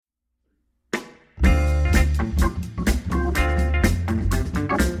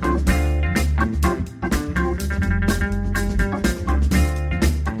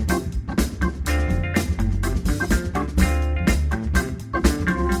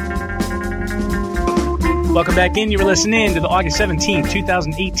Welcome back in. You're listening to the August 17th,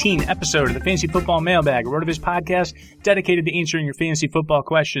 2018 episode of the Fantasy Football Mailbag, a RotoViz podcast dedicated to answering your fantasy football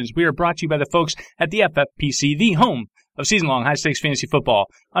questions. We are brought to you by the folks at the FFPC, the home of season-long high-stakes fantasy football.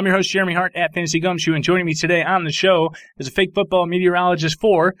 I'm your host, Jeremy Hart, at Fantasy Gumshoe, and joining me today on the show is a fake football meteorologist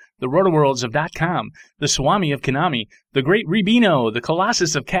for the RotoWorlds of .com, the Swami of Konami, the great Ribino, the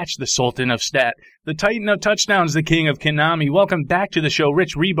Colossus of Catch, the Sultan of Stat, the Titan of Touchdowns, the King of Konami. Welcome back to the show,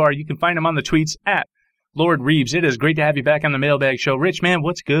 Rich Hribar. You can find him on the tweets at Lord Reeves. It is great to have you back on the Mailbag Show. Rich, man,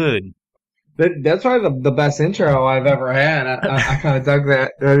 what's good? That's probably the best intro I've ever had. I kind of dug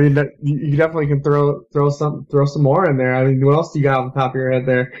that. I mean, you definitely can throw some more in there. I mean, what else do you got on the top of your head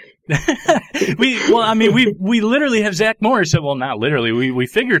there? we literally have Zach Morris. Well, not literally. We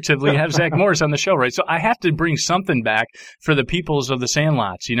figuratively have Zach Morris on the show, right? So I have to bring something back for the peoples of the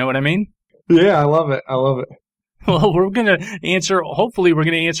Sandlots. You know what I mean? Yeah, I love it. Well, hopefully we're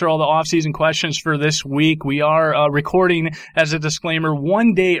going to answer all the off-season questions for this week. We are recording, as a disclaimer,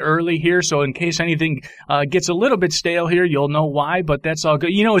 one day early here, so in case anything gets a little bit stale here, you'll know why, but that's all good.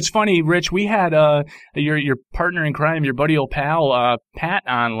 You know, it's funny, Rich, we had your partner in crime, your buddy old pal, Pat,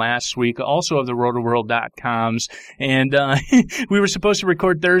 on last week, also of the RotoWorld.coms, and we were supposed to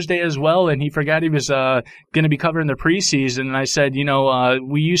record Thursday as well, and he forgot he was going to be covering the preseason, and I said,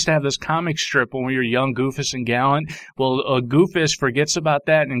 we used to have this comic strip when we were young, Goofus and Gallant. Well, Goofus forgets about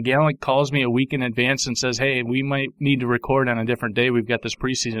that, and Gallant calls me a week in advance and says, hey, we might need to record on a different day. We've got this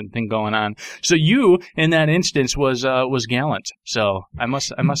preseason thing going on. So you, in that instance, was Gallant. So I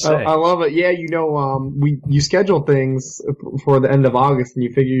must say. I love it. Yeah, you schedule things for the end of August, and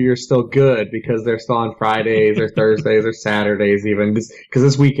you figure you're still good because they're still on Fridays or Thursdays or Saturdays even. Because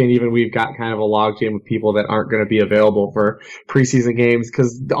this weekend even we've got kind of a logjam of people that aren't going to be available for preseason games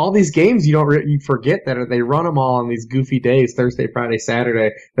because all these games you forget that they run them all on these goofy days, Thursday, Friday,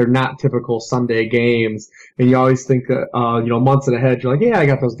 Saturday. They're not typical Sunday games. And you always think that, months ahead, you're like, yeah, I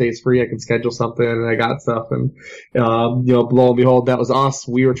got those days free. I can schedule something and I got stuff. And, lo and behold, that was us.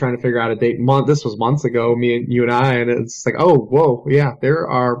 We were trying to figure out a date. This was months ago, you and I, and it's like, oh, whoa, yeah, there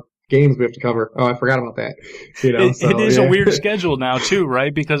are games we have to cover. Oh, I forgot about that. It is a weird schedule now too,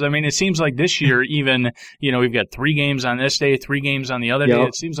 right? Because it seems like this year even, we've got 3 games on this day, 3 games on the other day.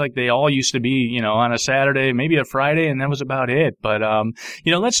 It seems like they all used to be, on a Saturday, maybe a Friday, and that was about it. But,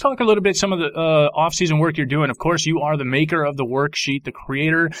 let's talk a little bit some of the off-season work you're doing. Of course, you are the maker of the worksheet, the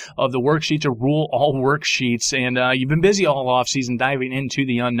creator of the worksheet to rule all worksheets, and you've been busy all off-season diving into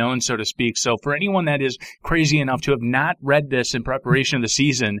the unknown, so to speak. So for anyone that is crazy enough to have not read this in preparation of the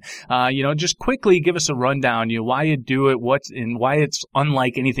season, just quickly give us a rundown, why you do it, why it's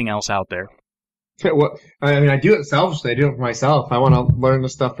unlike anything else out there. Well, I do it selfishly. I do it for myself. I want to learn the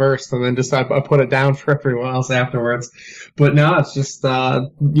stuff first, and then I put it down for everyone else afterwards. But no, it's just,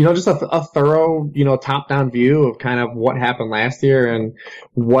 just a thorough, top-down view of kind of what happened last year and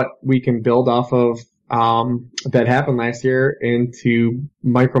what we can build off of that happened last year into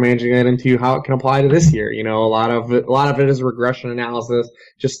micromanaging it into how it can apply to this year. A lot of it is regression analysis,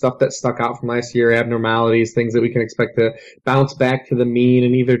 just stuff that stuck out from last year, abnormalities, things that we can expect to bounce back to the mean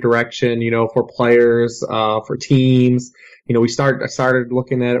in either direction, for players, for teams. I started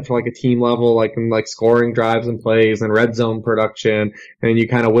looking at it for like a team level, like in like scoring drives and plays and red zone production, and you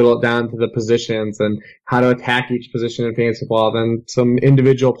kind of whittle it down to the positions and how to attack each position in fantasy football. Then some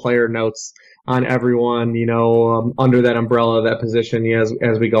individual player notes on everyone, under that umbrella of that position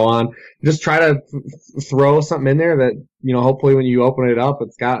as we go on. Just try to throw something in there that, hopefully when you open it up,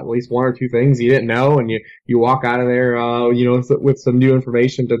 it's got at least 1 or 2 things you didn't know, and you walk out of there, with some new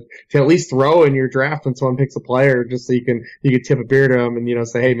information to at least throw in your draft when someone picks a player, just so you can tip a beer to them and,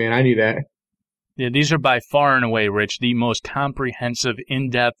 say, hey man, I need that. Yeah, these are by far and away, Rich, the most comprehensive,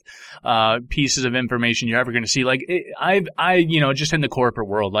 in-depth pieces of information you're ever going to see. Like, just in the corporate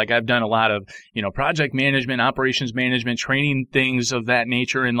world, like I've done a lot of, project management, operations management, training, things of that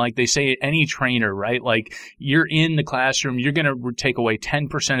nature. And like they say, any trainer, right? Like you're in the classroom, you're going to take away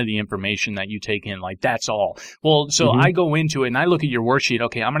 10% of the information that you take in. Like that's all. Well, so I go into it and I look at your worksheet.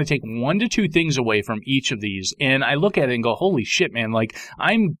 Okay, I'm going to take 1 to 2 things away from each of these. And I look at it and go, holy shit, man. Like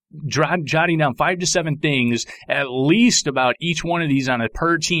I'm jotting down 5 to 7 things at least about each one of these on a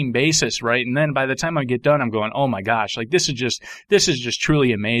per team basis, right? And then by the time I get done, I'm going, oh my gosh, like this is just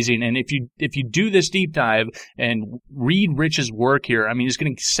truly amazing. And if you do this deep dive and read Rich's work here, it's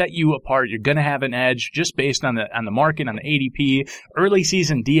going to set you apart. You're going to have an edge just based on the market, on the ADP, early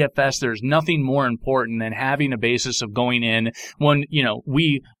season DFS. There's nothing more important than having a basis of going in when,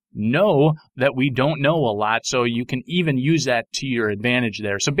 we know that we don't know a lot, so you can even use that to your advantage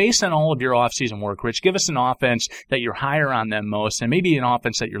there. So based on all of your off-season work, Rich, give us an offense that you're higher on them most, and maybe an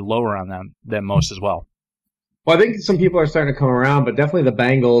offense that you're lower on them most as well. Well, I think some people are starting to come around, but definitely the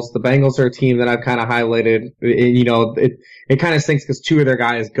Bengals. The Bengals are a team that I've kind of highlighted. And, it kind of stinks because two of their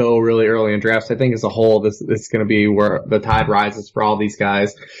guys go really early in drafts. I think as a whole, this is going to be where the tide rises for all these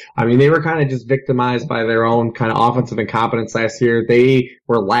guys. I mean, they were kind of just victimized by their own kind of offensive incompetence last year. They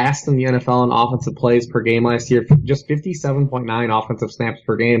were last in the NFL in offensive plays per game last year, just 57.9 offensive snaps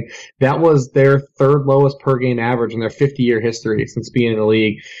per game. That was their third lowest per game average in their 50-year history since being in the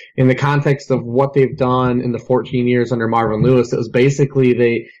league. In the context of what they've done in the 14 years under Marvin Lewis, it was basically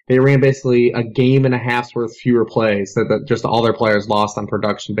they ran basically a game and a half's worth fewer plays that just all their players lost on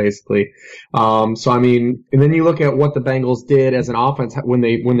production basically. So I mean, and then you look at what the Bengals did as an offense when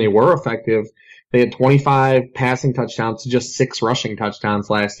they were effective. They had 25 passing touchdowns to just 6 rushing touchdowns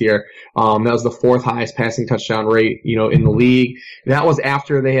last year. That was the fourth highest passing touchdown rate, in the league. That was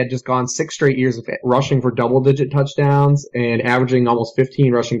after they had just gone 6 straight years of rushing for double-digit touchdowns and averaging almost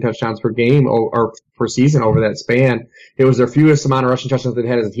 15 rushing touchdowns per game or per season over that span. It was their fewest amount of rushing touchdowns they've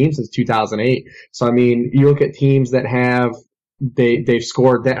had as a team since 2008. So, I mean, you look at teams that they've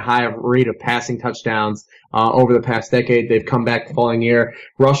scored that high of rate of passing touchdowns over the past decade. They've come back the following year,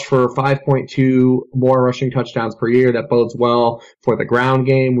 rushed for 5.2 more rushing touchdowns per year. That bodes well for the ground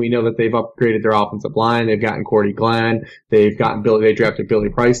game. We know that they've upgraded their offensive line. They've gotten Cordy Glenn. They drafted Billy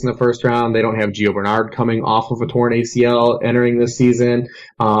Price in the first round. They don't have Gio Bernard coming off of a torn ACL entering this season.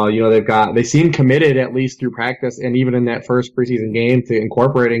 They seem committed at least through practice and even in that first preseason game to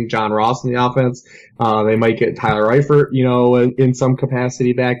incorporating John Ross in the offense. They might get Tyler Eifert, in some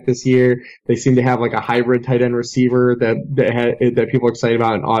capacity back this year. They seem to have like a hybrid tight end receiver that people are excited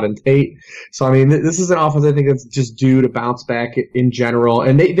about in Auden Tate. So, I mean, this is an offense I think that's just due to bounce back in general.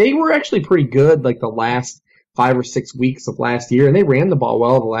 And they were actually pretty good like the last 5 or 6 weeks of last year, and they ran the ball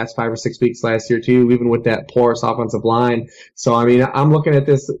well the last 5 or 6 weeks last year too, even with that porous offensive line. So, I mean, I'm looking at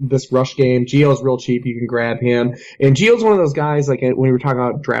this rush game. Gio's real cheap. You can grab him. And Gio's one of those guys, like when we were talking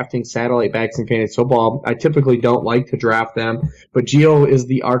about drafting satellite backs in fantasy football, I typically don't like to draft them, but Gio is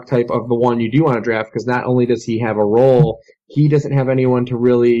the archetype of the one you do want to draft because not only does he have a role, he doesn't have anyone to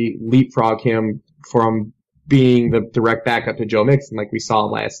really leapfrog him from being the direct backup to Joe Mixon like we saw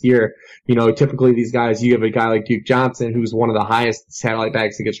last year. Typically these guys, you have a guy like Duke Johnson, who's one of the highest satellite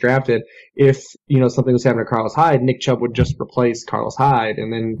backs that gets drafted. If, something was happening to Carlos Hyde, Nick Chubb would just replace Carlos Hyde.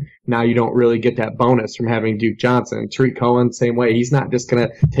 And then now you don't really get that bonus from having Duke Johnson. Tariq Cohen, same way. He's not just going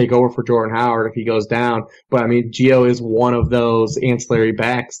to take over for Jordan Howard if he goes down. But I mean, Gio is one of those ancillary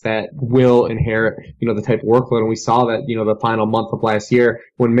backs that will inherit, the type of workload. And we saw that, the final month of last year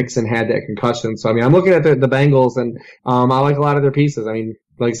when Mixon had that concussion. So, I mean, I'm looking at the Bengals and, I like a lot of their pieces. I mean,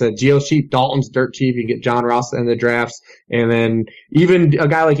 like I said, Gio's cheap, Dalton's dirt cheap. You can get John Ross in the drafts. And then even a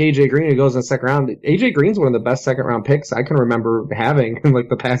guy like AJ Green who goes in the second round. AJ Green's one of the best second round picks I can remember having in like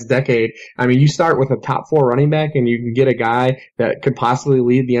the past decade. I mean, you start with a top 4 running back and you can get a guy that could possibly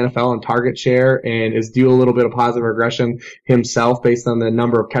lead the NFL in target share and is due a little bit of positive regression himself based on the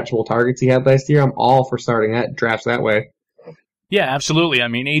number of catchable targets he had last year. I'm all for starting that drafts that way. Yeah, absolutely. I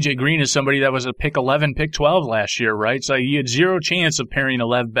mean, AJ Green is somebody that was a pick 11, pick 12 last year, right? So you had zero chance of pairing a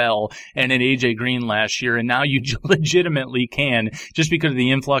Lev Bell and an AJ Green last year, and now you legitimately can just because of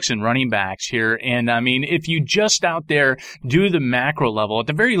the influx in running backs here. And I mean, if you just out there do the macro level, at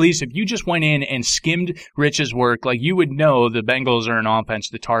the very least, if you just went in and skimmed Rich's work, like you would know the Bengals are an offense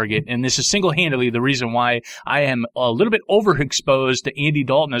to target. And this is single-handedly the reason why I am a little bit overexposed to Andy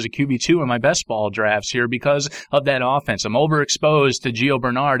Dalton as a QB2 in my best ball drafts here because of that offense. I'm overexposed to Gio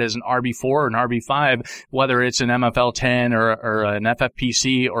Bernard as an RB4 or an RB5, whether it's an MFL 10 or an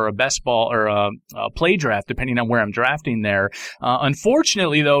FFPC or a best ball or a play draft, depending on where I'm drafting there.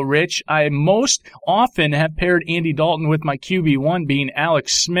 Unfortunately, though, Rich, I most often have paired Andy Dalton with my QB1 being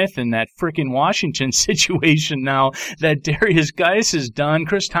Alex Smith in that frickin' Washington situation now that Darius Geis is done.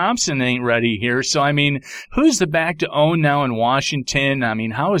 Chris Thompson ain't ready here. So, I mean, who's the back to own now in Washington? I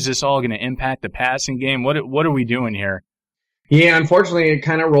mean, how is this all going to impact the passing game? What are we doing here? Yeah, unfortunately, it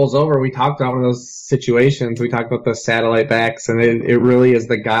kind of rolls over. We talked about one of those situations. We talked about the satellite backs, and it really is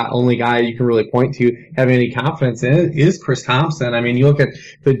the only guy you can really point to having any confidence in it is Chris Thompson. I mean, you look at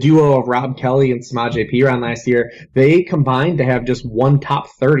the duo of Rob Kelly and Samaje Perine last year. They combined to have just one top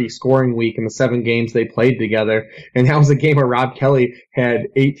 30 scoring week in the 7 games they played together, and that was a game where Rob Kelly had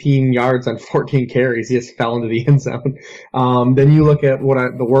 18 yards on 14 carries. He just fell into the end zone. Then you look at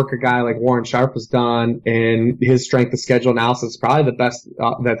the work a guy like Warren Sharp has done and his strength of schedule now Ross is probably the best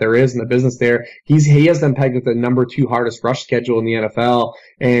that there is in the business there. He has them pegged with the number 2 hardest rush schedule in the NFL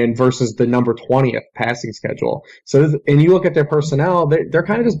and versus the number 20th passing schedule. So, and you look at their personnel, they're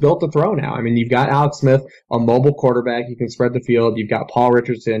kind of just built to throw now. I mean, you've got Alex Smith, a mobile quarterback. You can spread the field. You've got Paul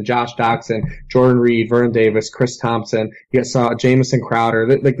Richardson, Josh Doxson, Jordan Reed, Vernon Davis, Chris Thompson. You got Jamison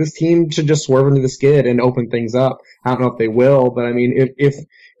Crowder. Like, this team should just swerve into the skid and open things up. I don't know if they will, but I mean,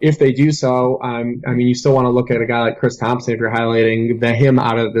 if they do so, I mean, you still want to look at a guy like Chris Thompson if you're highlighting him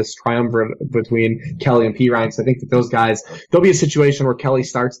out of this triumvirate between Kelly and Pirine. So I think that those guys, there'll be a situation where Kelly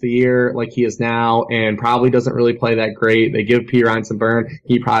starts the year like he is now and probably doesn't really play that great. They give Pirine some burn.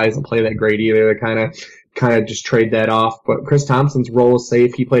 He probably doesn't play that great either. They kind of just trade that off. But Chris Thompson's role is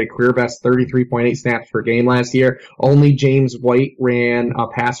safe. He played a career best 33.8 snaps per game last year. Only James White ran a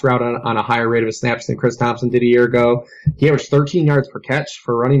pass route on a higher rate of snaps than Chris Thompson did a year ago. He averaged 13 yards per catch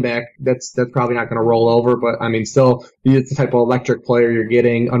for running back. That's probably not going to roll over, but I mean, still, it's the type of electric player you're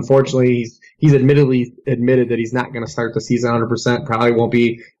getting. Unfortunately, he's admitted that he's not going to start the season 100%. Probably won't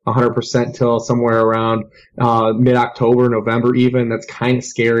be 100% till somewhere around mid-October, November even. That's kind of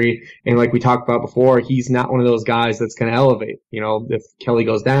scary. And like we talked about before, he's not one of those guys that's going to elevate. You know, if Kelly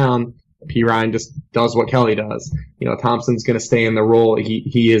goes down, Pirine just does what Kelly does. You know, Thompson's going to stay in the role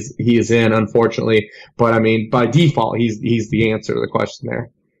he is in, unfortunately. But I mean, by default, he's the answer to the question there.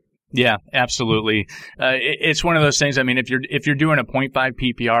 Yeah, absolutely. It's one of those things. I mean, if you're doing a 0.5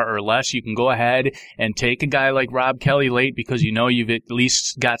 PPR or less, you can go ahead and take a guy like Rob Kelly late because you know you've at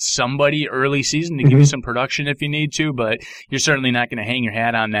least got somebody early season to give you some production if you need to, but you're certainly not going to hang your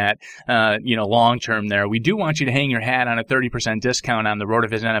hat on that, long term there. We do want you to hang your hat on a 30% discount on the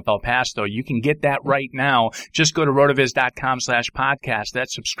RotoViz NFL Pass, though. You can get that right now. Just go to rotoviz.com/podcast.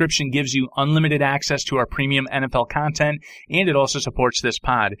 That subscription gives you unlimited access to our premium NFL content, and it also supports this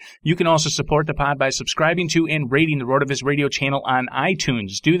pod. You can also support the pod by subscribing to and rating the RotoViz radio channel on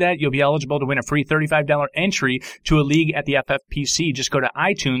iTunes. Do that, you'll be eligible to win a free $35 entry to a league at the FFPC. Just go to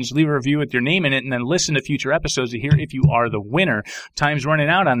iTunes, leave a review with your name in it, and then listen to future episodes to hear if you are the winner. Time's running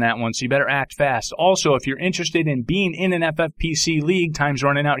out on that one, so you better act fast. Also, if you're interested in being in an FFPC league, time's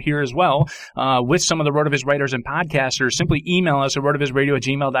running out here as well. With some of the RotoViz writers and podcasters, simply email us at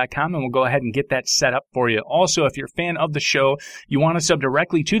rotovizradio@gmail.com, and we'll go ahead and get that set up for you. Also, if you're a fan of the show, you want to sub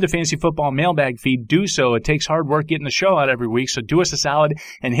directly to the Fantasy Football Mailbag feed, do so. It takes hard work getting the show out every week, so do us a solid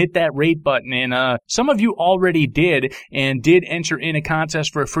and hit that rate button. And some of you already did and did enter in a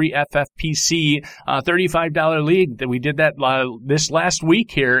contest for a free FFPC $35 league. That we did that this last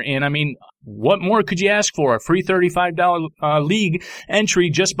week here, and I mean, what more could you ask for? A free $35 league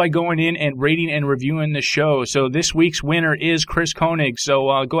entry just by going in and rating and reviewing the show. So this week's winner is Chris Koenig.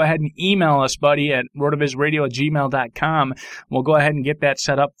 So go ahead and email us, buddy, at rotovizradio@gmail.com. We'll go ahead and get that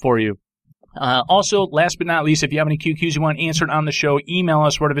set up for you. Also, last but not least, if you have any QQs you want answered on the show, email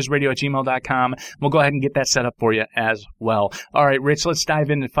us, rotovizradio@gmail.com. We'll go ahead and get that set up for you as well. All right, Rich, let's dive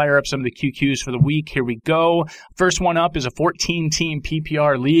in and fire up some of the QQs for the week. Here we go. First one up is a 14-team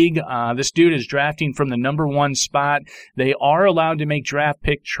PPR league. This dude is drafting from the number 1 spot. They are allowed to make draft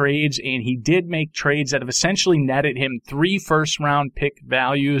pick trades, and he did make trades that have essentially netted him 3 first-round pick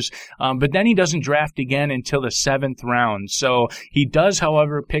values, but then he doesn't draft again until the 7th round. So he does,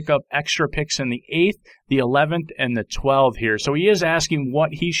 however, pick up extra picks in the 8th, the 11th, and the 12th here. So he is asking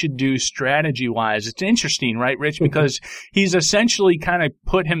what he should do strategy-wise. It's interesting, right, Rich? Because he's essentially kind of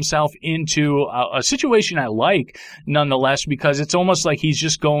put himself into a situation I like, nonetheless, because it's almost like he's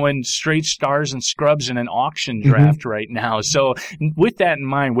just going straight stars and scrubs in an auction draft right now. So with that in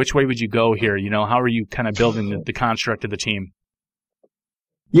mind, which way would you go here? You know, how are you kind of building the construct of the team?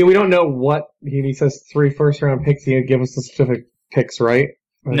 Yeah, we don't know what he says. 3 first-round picks. He give us the specific picks, right?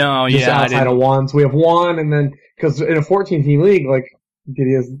 No, just yeah, outside of one. So we have 1, and then because in a 14-team league,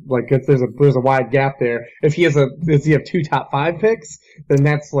 there's a wide gap there. Does he have 2 top 5 picks? Then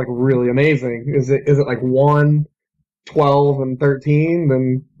that's like really amazing. Is it like 1, 12, and 13?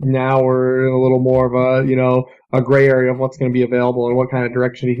 Then now we're in a little more of a gray area of what's going to be available and what kind of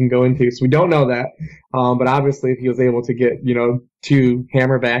direction he can go into. So we don't know that. But obviously, if he was able to get 2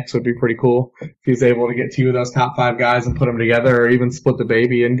 hammerbacks, would be pretty cool. If he was able to get 2 of those top 5 guys and put them together, or even split the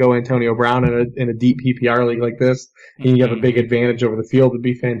baby and go Antonio Brown in a deep PPR league like this, and you have a big advantage over the field, would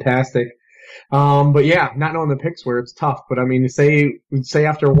be fantastic. But yeah, not knowing the picks where it's tough. But I mean, say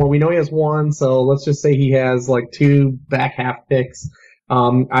after 1, we know he has 1, so let's just say he has like 2 back half picks.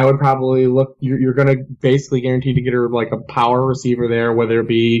 I would probably look, you're going to basically guarantee to get her like a power receiver there, whether it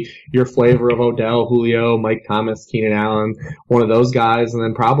be your flavor of Odell, Julio, Mike Thomas, Keenan Allen, one of those guys, and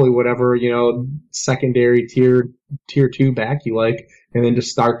then probably whatever, secondary tier 2 back you like. and then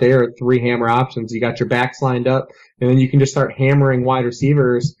just start there at 3 hammer options. You got your backs lined up, and then you can just start hammering wide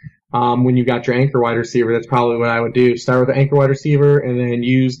receivers. When you got your anchor wide receiver, that's probably what I would do. Start with the anchor wide receiver and then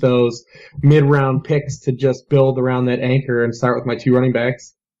use those mid-round picks to just build around that anchor and start with my 2 running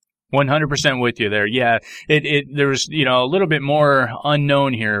backs. 100% with you there. Yeah, there's, a little bit more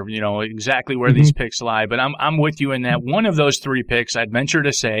unknown here, exactly where these picks lie, but I'm with you in that one of those 3 picks, I'd venture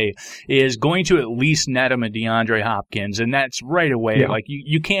to say, is going to at least net him a DeAndre Hopkins, and that's right away. Yeah. Like,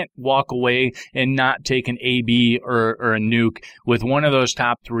 you can't walk away and not take an AB or a nuke with one of those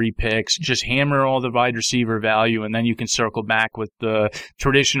top 3 picks. Just hammer all the wide receiver value, and then you can circle back with the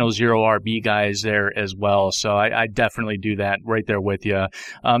traditional 0 RB guys there as well. So I definitely do that right there with you.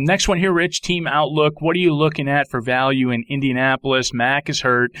 Next one here, Rich, team outlook. What are you looking at for value in Indianapolis? Mac is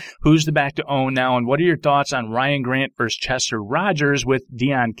hurt. Who's the back to own now? And what are your thoughts on Ryan Grant versus Chester Rogers with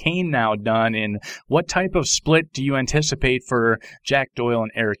Deion Kane now done? And what type of split do you anticipate for Jack Doyle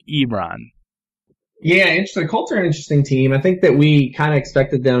and Eric Ebron? Yeah, interesting. Colts are an interesting team. I think that we kind of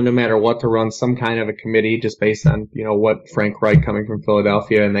expected them, no matter what, to run some kind of a committee just based on, what Frank Reich coming from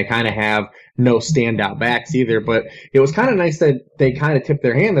Philadelphia, and they kind of have no standout backs either. But it was kind of nice that they kind of tipped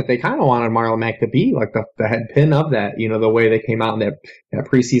their hand that they kind of wanted Marlon Mack to be like the head pin of that, the way they came out in that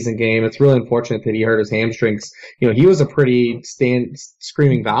preseason game. It's really unfortunate that he hurt his hamstrings. He was a pretty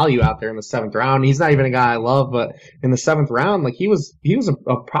screaming value out there in the 7th round. He's not even a guy I love, but in the 7th round, like he was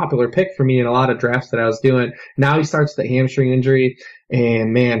a popular pick for me in a lot of drafts that I was doing. Now he starts with the hamstring injury,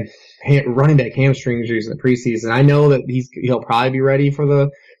 and man, running back hamstring injuries in the preseason. I know that he'll probably be ready to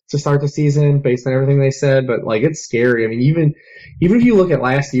start the season based on everything they said, but like it's scary. I mean, even if you look at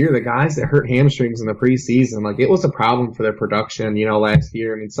last year, the guys that hurt hamstrings in the preseason, like it was a problem for their production, last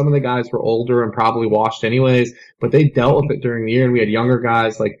year. I mean, some of the guys were older and probably washed anyways, but they dealt with it during the year, and we had younger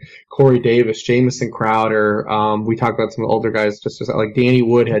guys like Corey Davis, Jamison Crowder. We talked about some older guys, just like Danny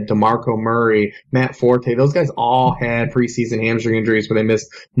Woodhead, DeMarco Murray, Matt Forte. Those guys all had preseason hamstring injuries where they missed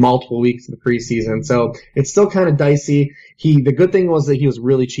multiple weeks of the preseason. So it's still kind of dicey. The good thing was that he was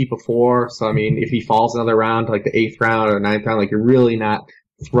really cheap before. So, I mean, if he falls another round, like the 8th round or 9th round, like you're really not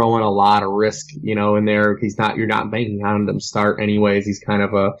throwing a lot of risk, in there. You're not banking on him to start anyways. He's kind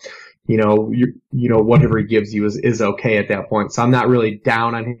of a, whatever he gives you is okay at that point. So I'm not really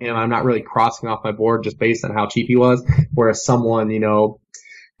down on him. I'm not really crossing off my board just based on how cheap he was. Whereas someone,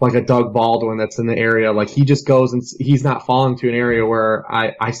 like a Doug Baldwin that's in the area, like he just goes and he's not falling to an area where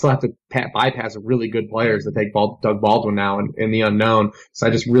I still have to bypass really good players that take Doug Baldwin now in the unknown. So I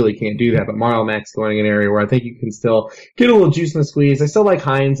just really can't do that. But Marlon Mack's going in an area where I think you can still get a little juice in the squeeze. I still like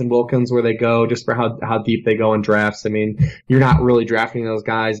Hines and Wilkins where they go just for how deep they go in drafts. I mean, you're not really drafting those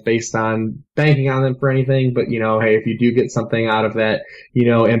guys based on banking on them for anything. But, hey, if you do get something out of that,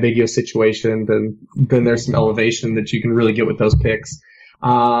 ambiguous situation, then there's some elevation that you can really get with those picks.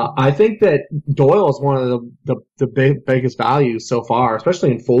 I think that Doyle is one of the biggest values so far,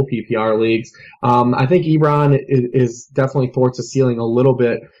 especially in full PPR leagues. I think Ebron is definitely thwarts the ceiling a little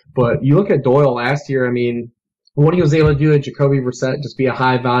bit, but you look at Doyle last year, I mean, what he was able to do at Jacoby Brissett, just be a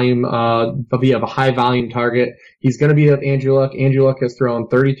high volume target. He's going to be with Andrew Luck. Andrew Luck has thrown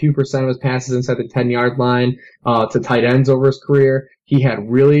 32% of his passes inside the 10-yard line, to tight ends over his career. He had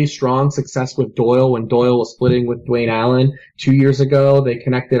really strong success with Doyle when Doyle was splitting with Dwayne Allen 2 years ago. They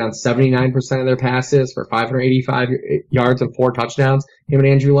connected on 79% of their passes for 585 yards and 4 touchdowns, him and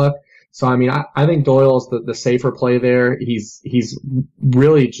Andrew Luck. So, I mean, I think Doyle is the safer play there. He's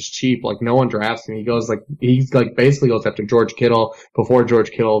really just cheap. Like, no one drafts him. He basically goes after George Kittle before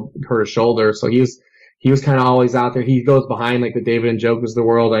George Kittle hurt his shoulder. So he was kind of always out there. He goes behind like the David Njoku's of the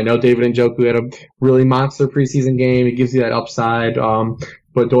world. I know David Njoku had a really monster preseason game. He gives you that upside.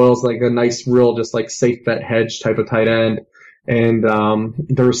 But Doyle's like a nice, real, just like safe bet hedge type of tight end. And,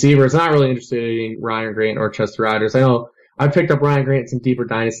 the receiver is not really interested in Ryan Grant or Chester Rogers. I know I picked up Ryan Grant in some deeper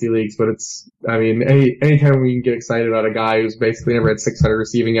dynasty leagues, but anytime we can get excited about a guy who's basically never had 600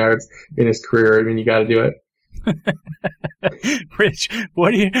 receiving yards in his career, I mean, you got to do it. Rich,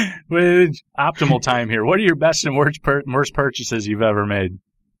 with optimal time here, what are your best and worst purchases you've ever made?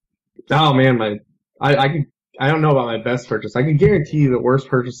 Oh man, I don't know about my best purchase. I can guarantee you the worst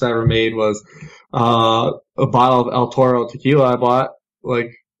purchase I ever made was a bottle of El Toro tequila I bought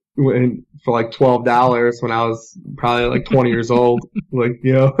for like $12 when I was probably like 20 years old.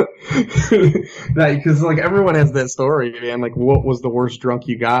 Because like everyone has that story, man. Like, what was the worst drunk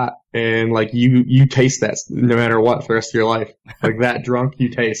you got? And like you taste that no matter what for the rest of your life. Like that drunk you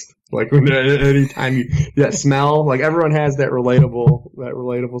taste. Like anytime that smell, like everyone has that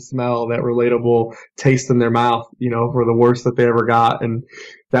relatable smell, that relatable taste in their mouth, for the worst that they ever got. And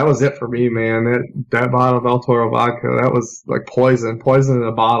that was it for me, man. That bottle of El Toro vodka, that was like poison in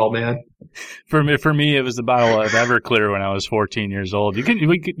a bottle, man. For me, it was the bottle of Everclear when I was 14 years old. You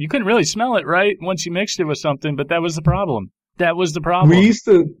couldn't really smell it, right? Once you mixed it with something, but that was the problem.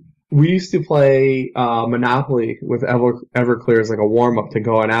 We used to play Monopoly with Everclear as like a warm up to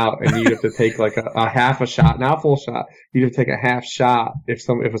going out, and you'd have to take like a half a shot, not a full shot. You'd have to take a half shot if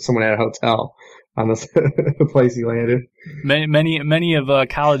someone had a hotel on the place you landed. Many of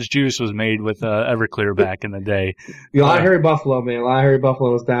college juice was made with Everclear back in the day. A lot of Harry Buffalo, man. A lot of Harry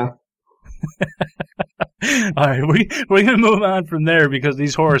Buffalo was down. All right, we're gonna move on from there because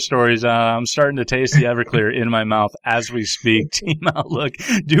these horror stories. I'm starting to taste the Everclear in my mouth as we speak. Team Outlook.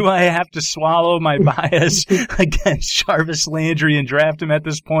 Do I have to swallow my bias against Jarvis Landry and draft him at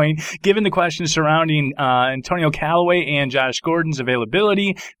this point? Given the questions surrounding Antonio Callaway and Josh Gordon's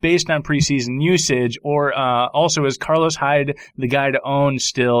availability based on preseason usage, or also is Carlos Hyde the guy to own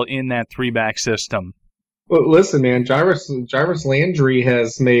still in that 3-back system? Well, listen, man, Jarvis Landry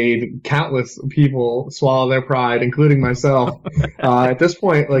has made countless people swallow their pride, including myself. At this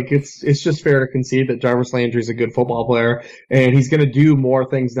point, like it's just fair to concede that Jarvis Landry is a good football player, and he's going to do more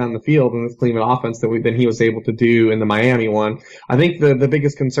things down the field in this Cleveland offense than he was able to do in the Miami one. I think the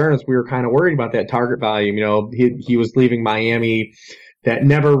biggest concern is we were kind of worried about that target volume. You know, he was leaving Miami that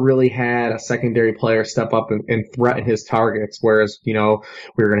never really had a secondary player step up and threaten his targets. Whereas, you know,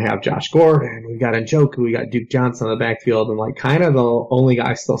 we were going to have Josh Gordon, we got Njoku, we got Duke Johnson on the backfield, and like kind of the only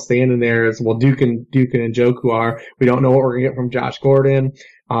guy still standing there is, well, Duke and Njoku are. We don't know what we're going to get from Josh Gordon.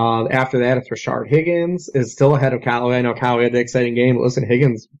 After that, it's Rashard Higgins is still ahead of Callaway. I know Callaway had the exciting game, but listen,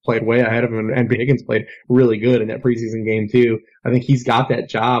 Higgins played way ahead of him, and Higgins played really good in that preseason game too. I think he's got that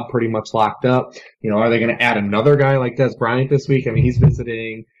job pretty much locked up. You know, are they going to add another guy like Des Bryant this week? I mean, he's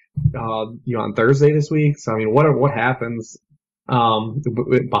visiting, on Thursday this week. So I mean, what happens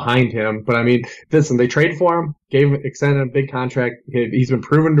behind him? But I mean, listen, they traded for him, extended a big contract. He's been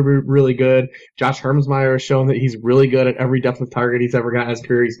proven to be really good. Josh Hermsmeyer has shown that he's really good at every depth of target he's ever got in his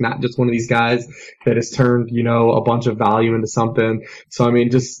career. He's not just one of these guys that has turned, a bunch of value into something. So I mean,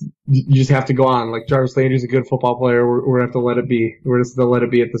 you just have to go on. Like, Jarvis Landry's a good football player. We're gonna have to let it be. We're just gonna let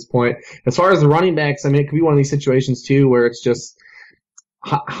it be at this point. As far as the running backs, I mean, it could be one of these situations too where it's just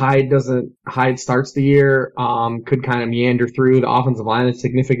Hyde starts the year, could kind of meander through. The offensive line is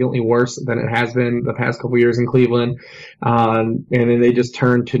significantly worse than it has been the past couple years in Cleveland. And then they just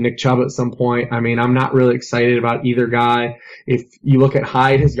turn to Nick Chubb at some point. I mean, I'm not really excited about either guy. If you look at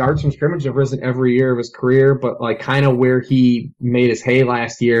Hyde, his yards from scrimmage have risen every year of his career, but like kind of where he made his hay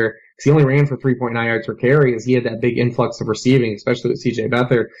last year, because he only ran for 3.9 yards per carry, as he had that big influx of receiving, especially with CJ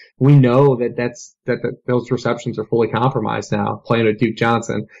Beathard. We know that those receptions are fully compromised now, playing with Duke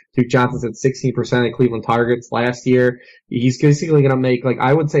Johnson. Duke Johnson's at 16% of Cleveland targets last year. He's basically going to make, like,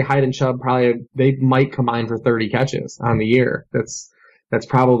 I would say Hyde and Chubb they might combine for 30 catches on the year. That's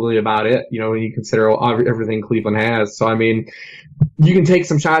probably about it, when you consider everything Cleveland has. So, I mean, you can take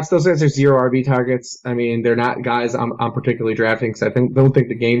some shots. Those guys are 0 RB targets. I mean, they're not guys I'm particularly drafting, because I don't think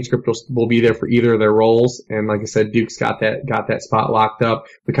the game script will be there for either of their roles. And like I said, Duke's got that spot locked up.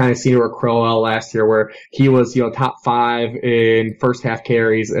 We kind of seen it with Crowell last year, where he was, top 5 in first half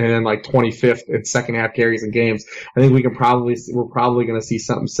carries and then like 25th in second half carries in games. I think we're probably going to see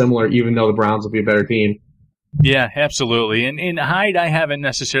something similar, even though the Browns will be a better team. Yeah, absolutely. And Hyde, I haven't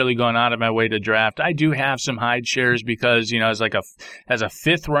necessarily gone out of my way to draft. I do have some Hyde shares because, as a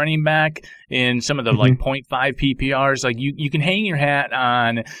fifth running back in some of the like 0.5 PPRs, like you can hang your hat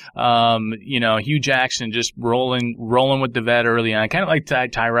on, Hugh Jackson just rolling with the vet early on, kind of like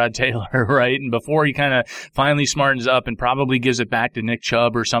Tyrod Taylor, right? And before he kind of finally smartens up and probably gives it back to Nick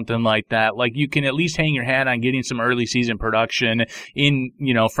Chubb or something like that, like you can at least hang your hat on getting some early season production in,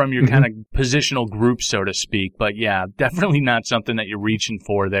 from your kind of positional group, so to speak. But yeah, definitely not something that you're reaching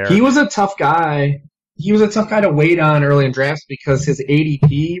for there. He was a tough guy. He was a tough guy to wait on early in drafts because his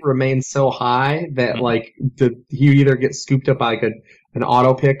ADP remains so high that he either gets scooped up by like an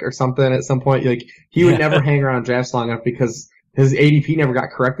auto pick or something at some point. Like he would never hang around drafts long enough because his ADP never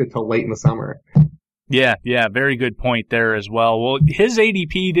got corrected till late in the summer. Yeah, very good point there as well. Well, his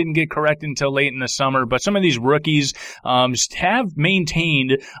ADP didn't get corrected until late in the summer, but some of these rookies have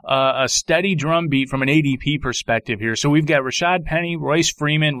maintained a steady drumbeat from an ADP perspective here. So we've got Rashad Penny, Royce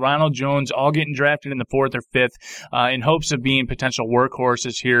Freeman, Ronald Jones, all getting drafted in the 4th or 5th in hopes of being potential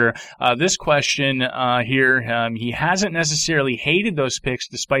workhorses here. This question here, he hasn't necessarily hated those picks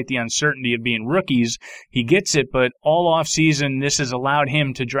despite the uncertainty of being rookies. He gets it, but all off season, this has allowed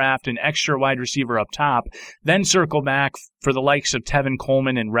him to draft an extra wide receiver up top. top, then circle back for the likes of Tevin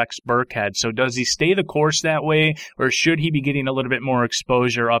Coleman and Rex Burkhead. So does he stay the course that way, or should he be getting a little bit more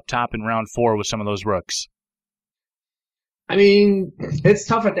exposure up top in round 4 with some of those rooks? I mean, it's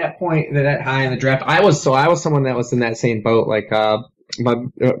tough at that point, that high in the draft. I was someone that was in that same boat. Like,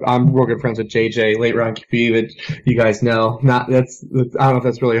 I'm real good friends with JJ, late round QB, that you guys know. I don't know if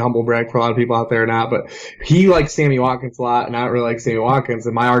that's really a humble brag for a lot of people out there or not, but he likes Sammy Watkins a lot, and I don't really like Sammy Watkins.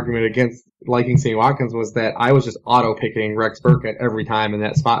 And my argument against liking Sammy Watkins was that I was just auto picking Rex Burkhead every time in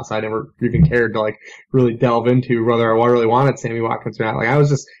that spot, so I never even cared to like really delve into whether I really wanted Sammy Watkins or not. Like, I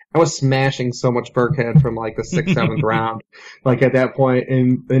was smashing so much Burkhead from like the 6th, 7th round, like at that point.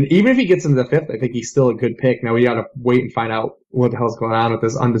 And even if he gets into the 5th, I think he's still a good pick. Now we gotta wait and find out what the hell's going on with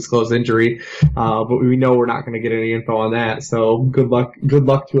this undisclosed injury. But we know we're not going to get any info on that. So good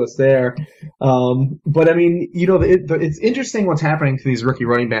luck to us there. But I mean, you know, it's interesting what's happening to these rookie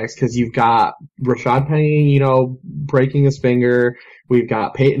running backs, because you've got Rashad Penny, you know, breaking his finger. We've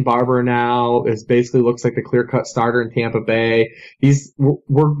got Peyton Barber now. It basically looks like the clear-cut starter in Tampa Bay.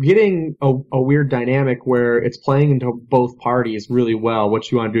 We're getting a weird dynamic where it's playing into both parties really well,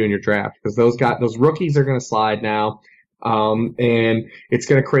 what you want to do in your draft, because those rookies are going to slide now. And it's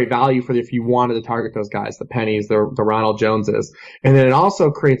going to create value for if you wanted to target those guys, the Pennies, the Ronald Joneses. And then it also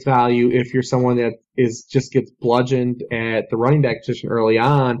creates value if you're someone that just gets bludgeoned at the running back position early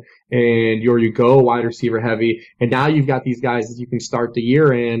on, and you go wide receiver heavy, and now you've got these guys that you can start the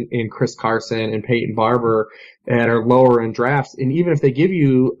year in Chris Carson and Peyton Barber that are lower in drafts. And even if they give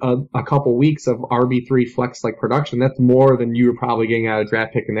you a couple weeks of RB3 flex like production, that's more than you were probably getting out of a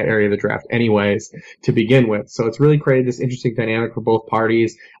draft pick in that area of the draft anyways to begin with. So it's really created this interesting dynamic for both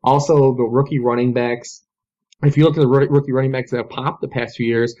parties. Also, the rookie running backs, if you look at the rookie running backs that have popped the past few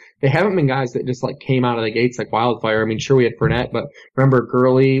years, they haven't been guys that just like came out of the gates like wildfire. I mean, sure, we had Fournette, but remember,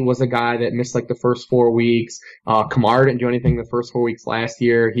 Gurley was a guy that missed like the first 4 weeks. Kamara didn't do anything the first 4 weeks last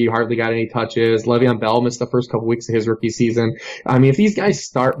year. He hardly got any touches. Le'Veon Bell missed the first couple weeks of his rookie season. I mean, if these guys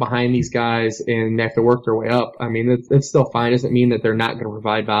start behind these guys and they have to work their way up, I mean, it's still fine. It doesn't mean that they're not going to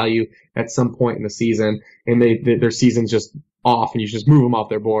provide value at some point in the season, and their season's just off, and you just move them off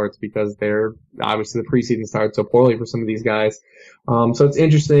their boards because they're obviously the preseason started so poorly for some of these guys. So it's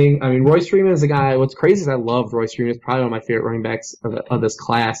interesting. I mean, Royce Freeman is a guy. What's crazy is I love Royce Freeman. He's probably one of my favorite running backs of this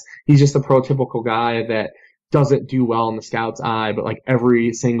class. He's just a prototypical guy that doesn't do well in the scout's eye, but like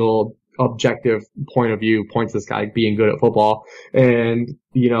every single objective point of view points this guy being good at football. And,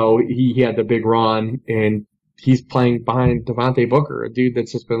 you know, he had the big run, and he's playing behind Devontae Booker, a dude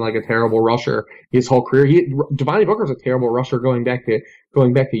that's just been like a terrible rusher his whole career. Devontae Booker's a terrible rusher going back to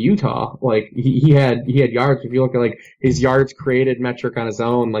Utah. Like he had yards. If you look at like his yards created metric on his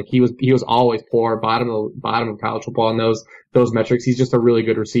own, like he was always poor, bottom of college football in those metrics. He's just a really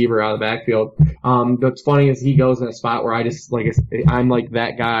good receiver out of the backfield. What's funny is he goes in a spot where I'm like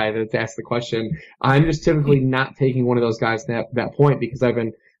that guy that's asked the question. I'm just typically not taking one of those guys at that point, because I've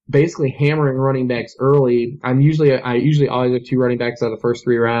been basically hammering running backs early. I usually always have 2 running backs out of the first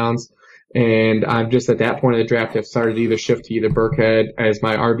 3 rounds, and I'm just at that point of the draft I've started to either shift to either Burkhead as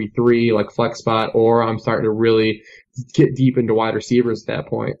my RB3 like flex spot, or I'm starting to really get deep into wide receivers at that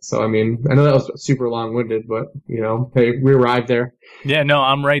point. So I mean, I know that was super long-winded, but you know, hey, we arrived there. Yeah, no,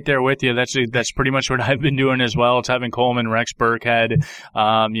 I'm right there with you. That's pretty much what I've been doing as well. Tevin Coleman, Rex Burkhead.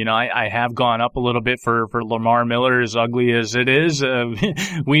 You know, I have gone up a little bit for Lamar Miller, as ugly as it is.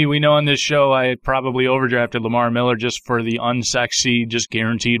 We know on this show I probably overdrafted Lamar Miller just for the unsexy, just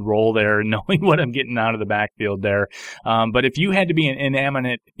guaranteed role there, and knowing what I'm getting out of the backfield there. But if you had to be an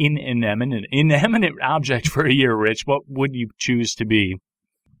inanimate object for a year, Rich, what would you choose to be?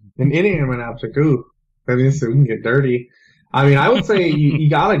 An inanimate object. Ooh, I mean, so we can get dirty. I mean, I would say you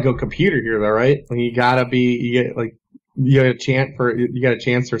gotta go computer here, though, right? Like you got a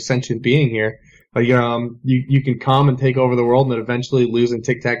chance for sentient being here. Like you can come and take over the world, and then eventually lose in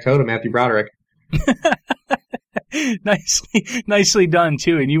tic-tac-toe to Matthew Broderick. Nicely done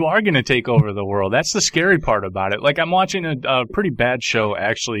too. And you are going to take over the world. That's the scary part about it. Like I'm watching a pretty bad show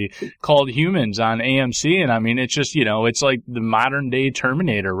actually called Humans on AMC. And I mean, it's just, you know, it's like the modern day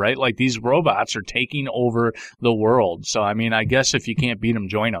Terminator, right? Like these robots are taking over the world. So, I mean, I guess if you can't beat them,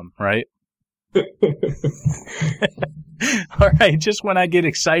 join them, right? All right, just when I get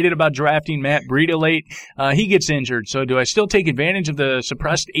excited about drafting Matt Breida late, he gets injured. So do I still take advantage of the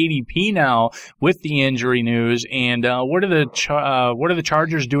suppressed ADP now with the injury news? And what are the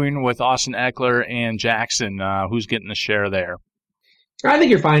Chargers doing with Austin Eckler and Jackson? Who's getting the share there? I think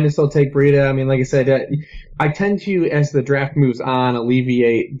you're fine to still take Breida. I mean, like I said, I tend to, as the draft moves on,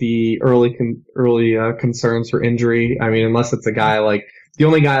 alleviate the early concerns for injury. I mean, unless it's a guy like The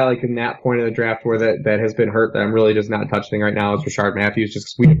only guy like in that point of the draft where that has been hurt that I'm really just not touching right now is Rashard Matthews, just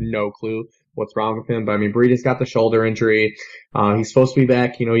because we have no clue what's wrong with him. But I mean, Breida's got the shoulder injury. He's supposed to be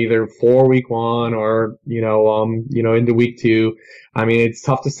back, either for week 1 or, into week 2. I mean, it's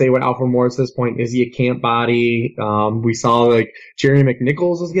tough to say what Alfred Morris at this point. Is he a camp body? We saw like Jerry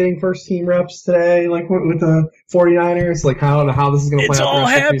McNichols was getting first team reps today, like with the 49ers. Like, I don't know how this is going to play out. It's all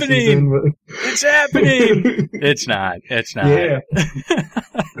happening. It's happening. It's not. Yeah.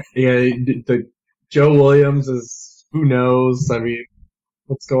 The Joe Williams is, who knows? I mean,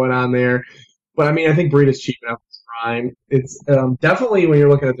 what's going on there? But I mean, I think Breida's cheap enough. It's definitely when you're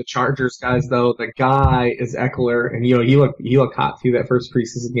looking at the Chargers guys, though, the guy is Eckler, and he looked hot through that first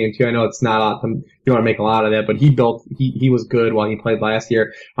preseason game too. I know it's not you don't want to make a lot of that, but he was good while he played last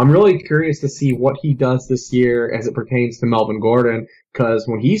year. I'm really curious to see what he does this year as it pertains to Melvin Gordon, because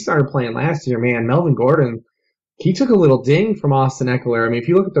when he started playing last year, man, Melvin Gordon, he took a little ding from Austin Eckler. I mean, if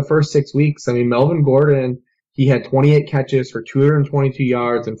you look at the first 6 weeks, I mean, Melvin Gordon, he had 28 catches for 222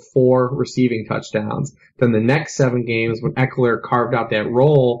 yards and 4 receiving touchdowns. Then the next 7 games, when Eckler carved out that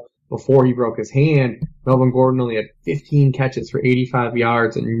role before he broke his hand, Melvin Gordon only had 15 catches for 85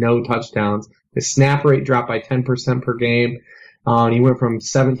 yards and no touchdowns. His snap rate dropped by 10% per game. And he went from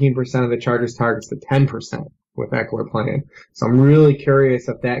 17% of the Chargers targets to 10% with Eckler playing. So I'm really curious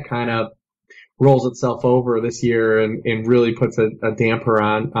if that kind of rolls itself over this year and really puts a damper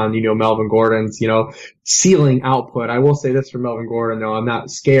on Melvin Gordon's, ceiling output. I will say this for Melvin Gordon, though. I'm not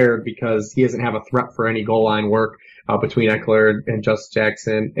scared because he doesn't have a threat for any goal line work between Eckler and Justin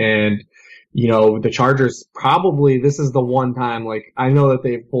Jackson. And, the Chargers probably, this is the one time, like, I know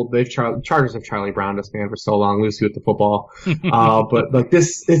that Chargers have Charlie Brown this man for so long, Lucy with the football. But like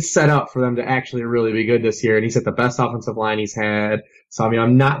it's set up for them to actually really be good this year. And he's at the best offensive line he's had. So, I mean,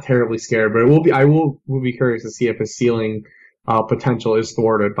 I'm not terribly scared, but I will be curious to see if his ceiling potential is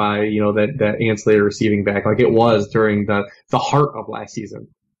thwarted by, that ancillary receiving back like it was during the heart of last season.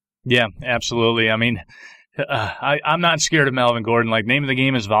 Yeah, absolutely. I mean, I'm not scared of Melvin Gordon. Like, name of the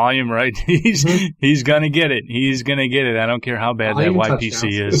game is volume, right? He's gonna get it. He's gonna get it. I don't care how bad that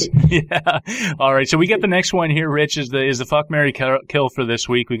YPC is. Yeah. All right. So we get the next one here, Rich, is the fuck, marry, kill for this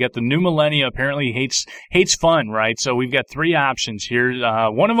week. We got the new millennia apparently hates fun, right? So we've got 3 options here.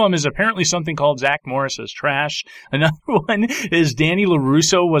 One of them is apparently something called Zach Morris is trash. Another one is Danny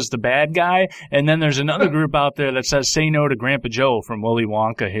LaRusso was the bad guy. And then there's another group out there that says say no to Grandpa Joe from Willy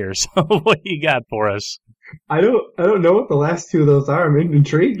Wonka here. So what do you got for us? I don't know what the last 2 of those are. I'm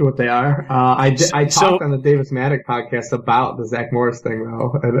intrigued what they are. I talked on the Davis Maddock podcast about the Zach Morris thing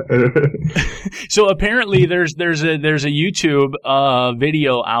though. So apparently there's a YouTube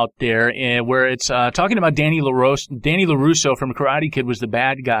video out there where it's talking about Danny LaRusso from Karate Kid was the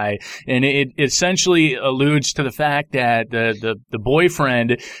bad guy, and it essentially alludes to the fact that the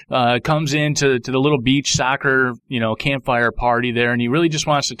boyfriend comes into the little beach soccer campfire party there, and he really just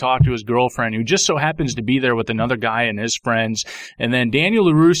wants to talk to his girlfriend, who just so happens to be there with another guy and his friends. And then Daniel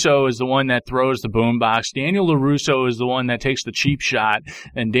LaRusso is the one that throws the boombox. Daniel LaRusso is the one that takes the cheap shot.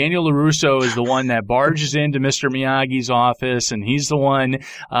 And Daniel LaRusso is the one that barges into Mr. Miyagi's office. And he's the one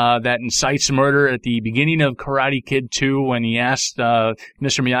that incites murder at the beginning of Karate Kid 2 when he asked Mr.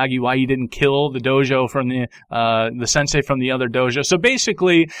 Miyagi why he didn't kill the dojo from the sensei from the other dojo. So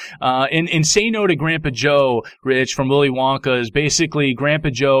basically, in Say No to Grandpa Joe, Rich, from Willy Wonka, is basically Grandpa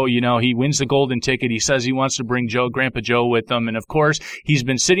Joe, he wins the golden ticket. He says he wants to bring Grandpa Joe with him. And of course, he's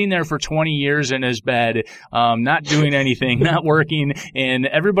been sitting there for 20 years in his bed, not doing anything, not working. And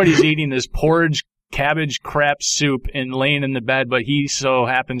everybody's eating this porridge, cabbage crap soup and laying in the bed, but he so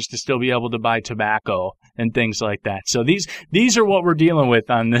happens to still be able to buy tobacco and things like that. So these are what we're dealing with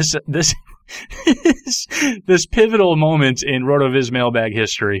on this this pivotal moment in RotoViz mailbag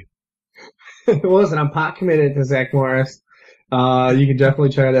history. Well, listen, I'm pot committed to Zach Morris. You can definitely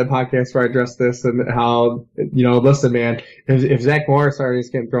check out that podcast where I address this and how, listen, man, if Zach Morris already is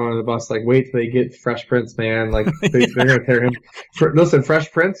getting thrown on the bus, like, wait till they get Fresh Prince, man. Like, they're going to tear him. Listen,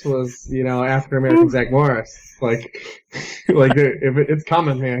 Fresh Prince was, African-American Zach Morris. It's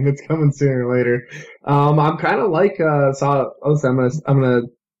coming, man. It's coming sooner or later. I'm kind of like, listen, I'm going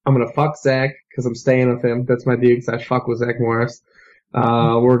to fuck Zach because I'm staying with him. That's my deal because I fuck with Zach Morris.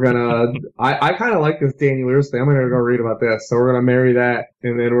 I kind of like this Daniel Lewis thing. I'm gonna go read about this. So we're gonna marry that,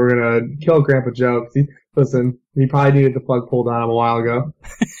 and then we're gonna kill Grandpa Joe. He probably needed the plug pulled on him a while ago.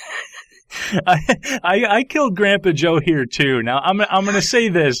 I killed Grandpa Joe here too. Now I'm going to say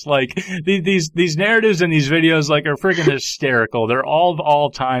this, like these narratives and these videos like are freaking hysterical. They're all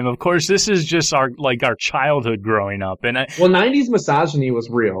time. Of course, this is just our childhood growing up. And 90s misogyny was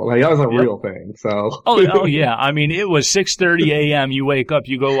real. Like that was a real thing. So oh yeah. I mean, it was 6:30 a.m. You wake up,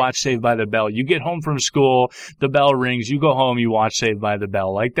 you go watch Saved by the Bell. You get home from school, the bell rings, you go home, you watch Saved by the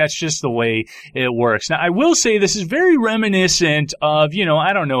Bell. Like that's just the way it works. Now I will say this is very reminiscent of,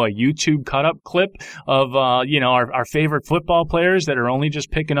 I don't know, a YouTube cut-up clip of, our favorite football players that are only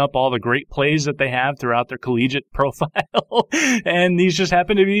just picking up all the great plays that they have throughout their collegiate profile. And these just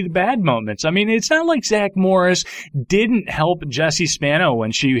happen to be the bad moments. I mean, it's not like Zach Morris didn't help Jessie Spano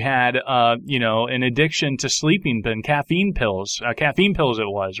when she had, an addiction to sleeping and caffeine pills. Caffeine pills it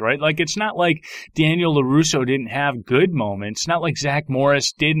was, right? Like, it's not like Daniel LaRusso didn't have good moments. It's not like Zach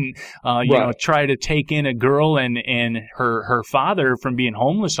Morris didn't, try to take in a girl and her father from being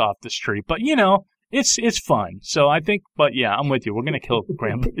homeless off the street. But, it's fun. So I think, but yeah, I'm with you. We're going to kill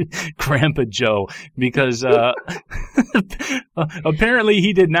Grandpa Joe because, apparently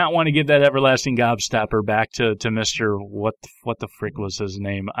he did not want to give that everlasting gobstopper back to Mr. What the frick was his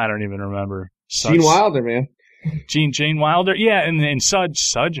name? I don't even remember. Gene Wilder, man. Gene Wilder. Yeah. And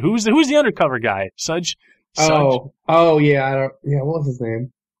Sudge. Who's the undercover guy? Sudge. Oh yeah. What was his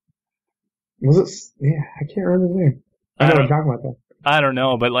name? Was it? Yeah, I can't remember his name. I know what I'm talking about though. I don't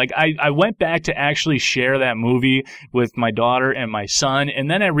know, but like I went back to actually share that movie with my daughter and my son, and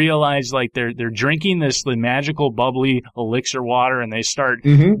then I realized like they're drinking the magical bubbly elixir water, and they start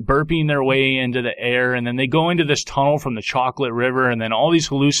burping their way into the air, and then they go into this tunnel from the Chocolate River, and then all these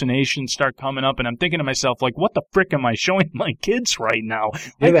hallucinations start coming up, and I'm thinking to myself like, what the frick am I showing my kids right now?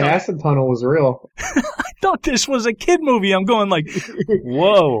 Yeah, the acid tunnel was real. I thought this was a kid movie. I'm going like,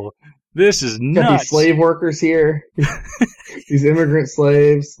 whoa. This is nuts. These slave workers here, these immigrant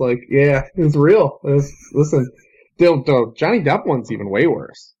slaves. Like, yeah, it's real. Listen, the Johnny Depp one's even way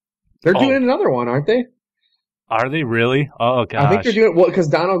worse. They're doing another one, aren't they? Are they really? Oh gosh. I think they're doing because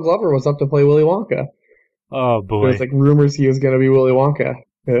Donald Glover was up to play Willy Wonka. Oh boy. There's like rumors he was going to be Willy Wonka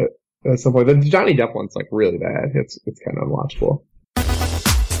at some point. The Johnny Depp one's like really bad. It's kind of unwatchable.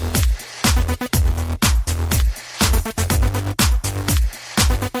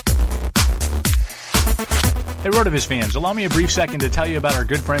 Hey, RotoViz fans, allow me a brief second to tell you about our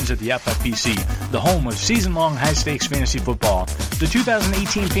good friends at the FFPC, the home of season-long high-stakes fantasy football. The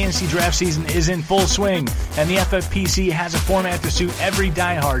 2018 fantasy draft season is in full swing, and the FFPC has a format to suit every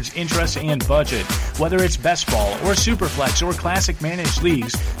diehard's interest and budget. Whether it's best ball or superflex or classic managed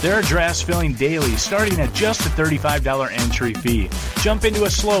leagues, there are drafts filling daily, starting at just a $35 entry fee. Jump into a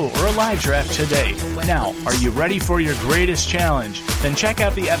slow or a live draft today. Now, are you ready for your greatest challenge? Then check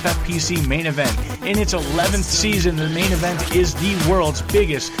out the FFPC main event. In its 11th season, the main event is the world's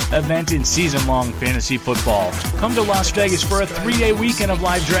biggest event in season-long fantasy football. Come to Las Vegas for a 3-day weekend of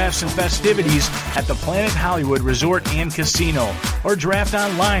live drafts and festivities at the Planet Hollywood Resort and Casino, or draft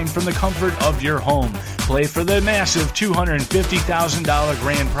online from the comfort of your home. Play for the massive $250,000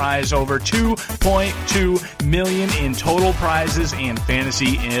 grand prize, over $2.2 million in total prizes and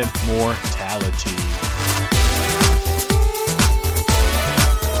fantasy immortality.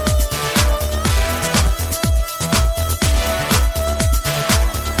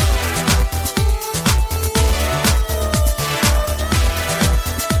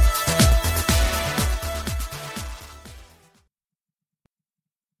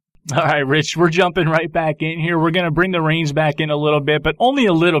 All right, Rich, we're jumping right back in here. We're going to bring the reins back in a little bit, but only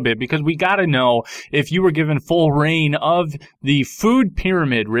a little bit, because we got to know if you were given full reign of the food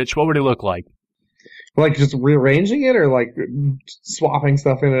pyramid, Rich, what would it look like? Like just rearranging it, or like swapping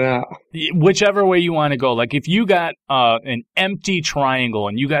stuff in and out? Whichever way you want to go. Like if you got an empty triangle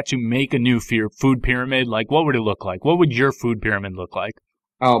and you got to make a new food pyramid, like what would it look like? What would your food pyramid look like?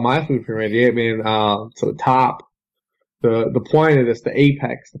 Oh, my food pyramid, yeah, I mean, to the top. The point of this, the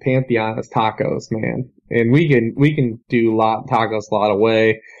apex, the pantheon is tacos, man. And we can do tacos a lot of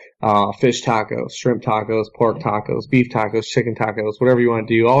way. Fish tacos, shrimp tacos, pork tacos, beef tacos, chicken tacos, whatever you want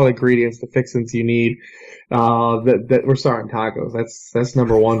to do. All the ingredients, the fixings you need. That we're starting tacos. That's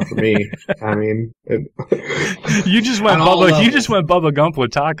number one for me. I mean, you just went Bubba Gump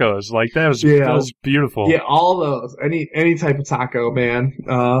with tacos. Like that was beautiful. Yeah, all those. Any type of taco, man.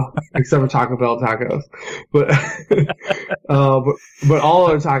 Except for Taco Bell tacos. But all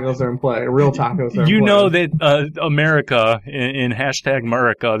other tacos are in play. Real tacos are in play. You know that America in hashtag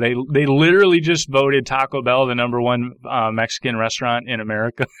America, they literally just voted Taco Bell the number one Mexican restaurant in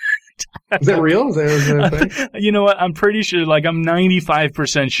America. Is that real? Is that a thing? You know what? I'm pretty sure, like, I'm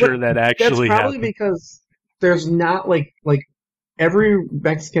 95% sure that actually happened. That's probably because there's not, like every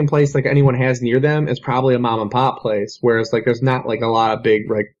Mexican place like anyone has near them is probably a mom and pop place, whereas like there's not like a lot of big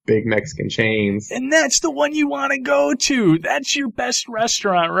Mexican chains. And that's the one you want to go to. That's your best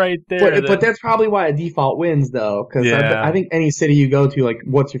restaurant right there. But that's probably why a default wins though, because I think any city you go to, like,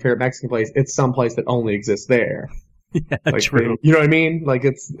 what's your favorite Mexican place? It's some place that only exists there. Yeah, like, true. You know what I mean? Like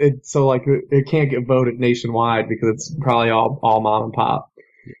it's so like it can't get voted nationwide because it's probably all mom and pop.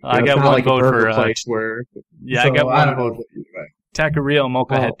 I got one vote for place where. Yeah, so I got one. I don't know. Taqueria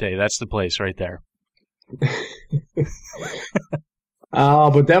Molcajete. That's the place right there.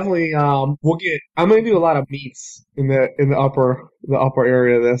 But definitely, I'm gonna do a lot of meats in the upper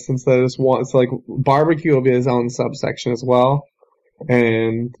area of this instead of just one. It's like barbecue will be its own subsection as well,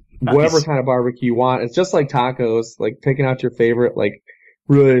 and whatever kind of barbecue you want. It's just like tacos. Like picking out your favorite, like,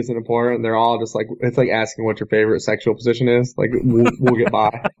 really isn't important. They're all just like, it's like asking what your favorite sexual position is. Like we'll get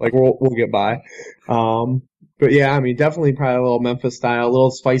by. Like we'll get by. But yeah, I mean, definitely probably a little Memphis style, a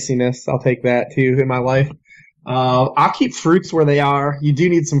little spiciness. I'll take that too in my life. I'll keep fruits where they are. You do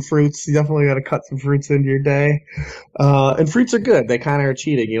need some fruits. You definitely got to cut some fruits into your day. And fruits are good. They kind of are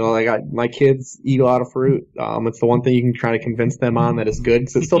cheating. You know, like my kids eat a lot of fruit. It's the one thing you can try to convince them on that is good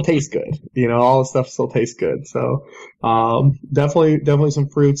because it still tastes good. You know, all the stuff still tastes good. So, definitely some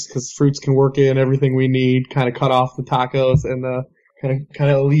fruits because fruits can work in everything we need, kind of cut off the tacos and, kind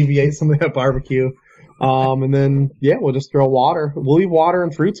of alleviate some of that barbecue. And then, yeah, we'll just throw water. We'll leave water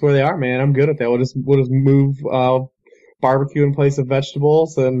and fruits where they are, man. I'm good at that. We'll just move, barbecue in place of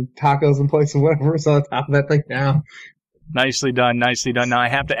vegetables and tacos in place of whatever's on top of that thing now. Nicely done. Nicely done. Now I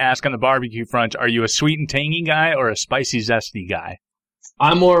have to ask on the barbecue front, are you a sweet and tangy guy or a spicy zesty guy?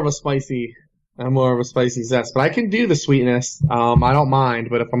 I'm more of a spicy zest, but I can do the sweetness. I don't mind,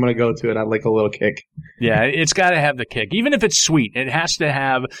 but if I'm going to go to it, I'd like a little kick. Yeah, it's got to have the kick. Even if it's sweet, it has to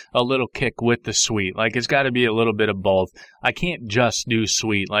have a little kick with the sweet. Like, it's got to be a little bit of both. I can't just do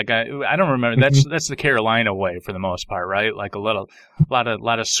sweet. Like, I don't remember. That's the Carolina way for the most part, right? Like a lot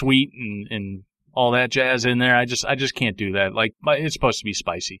of sweet and all that jazz in there. I just can't do that. Like, it's supposed to be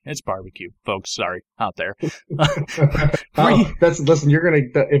spicy. It's barbecue, folks. Sorry, out there. Listen, you're gonna,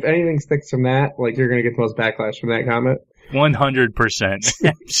 if anything sticks from that, like, you're gonna get the most backlash from that comment. 100%.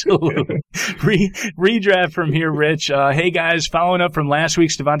 Absolutely. Redraft from here, Rich. Hey guys, following up from last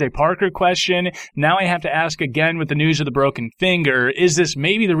week's Devontae Parker question. Now I have to ask again with the news of the broken finger. Is this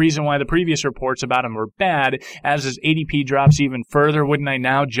maybe the reason why the previous reports about him were bad? As his ADP drops even further, wouldn't I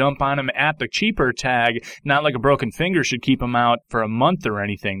now jump on him at the cheaper tag? Not like a broken finger should keep him out for a month or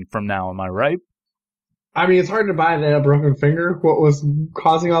anything from now, am I right? I mean, it's hard to buy the broken finger. What was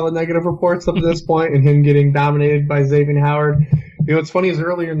causing all the negative reports up to this point and him getting dominated by Xavier Howard. You know, what's funny is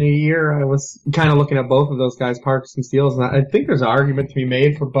earlier in the year, I was kind of looking at both of those guys, Parks and Steele, and I think there's an argument to be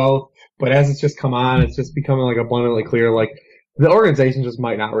made for both, but as it's just come on, it's just becoming like abundantly clear, like, the organization just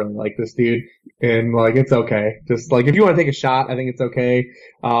might not really like this dude. And, like, it's okay. Just, like, if you want to take a shot, I think it's okay,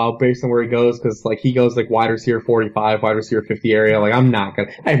 based on where he goes, because, like, he goes, like, wide receiver 45, wide receiver 50 area. Like,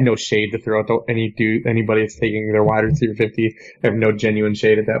 I have no shade to throw at anybody that's taking their wide receiver 50. I have no genuine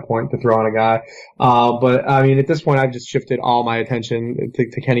shade at that point to throw on a guy. But, I mean, at this point, I've just shifted all my attention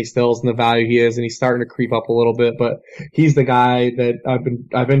to Kenny Stills and the value he is, and he's starting to creep up a little bit, but he's the guy that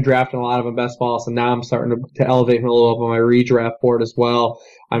I've been drafting a lot of in best ball, so now I'm starting to elevate him a little up on my redraft board as well.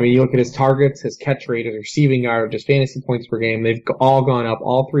 I mean, you look at his targets, his catch rate, his receiving yard, just fantasy points per game. They've all gone up.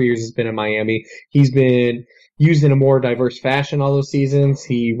 All 3 years he's been in Miami. He's been used in a more diverse fashion all those seasons.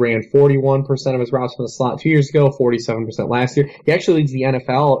 He ran 41% of his routes from the slot 2 years ago, 47% last year. He actually leads the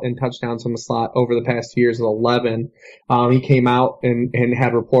NFL in touchdowns from the slot over the past 2 years at 11. He came out and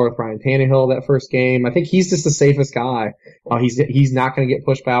had rapport with Ryan Tannehill that first game. I think he's just the safest guy. He's not going to get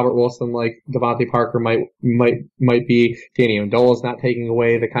pushed by Albert Wilson like Devontae Parker might be. Danny Amendola's not taking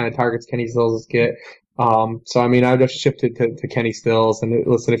away the kind of targets Kenny Stills get. So I mean, I've just shifted to Kenny Stills. And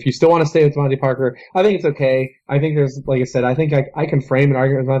listen, if you still want to stay with Devontae Parker, I think it's okay. I think there's, like I said, I think I can frame an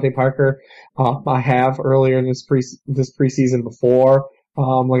argument with Devontae Parker. I have earlier in this preseason before.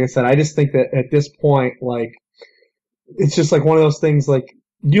 Like I said, I just think that at this point, like, it's just like one of those things, like,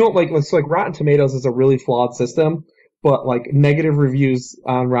 you don't it's like Rotten Tomatoes is a really flawed system, but like negative reviews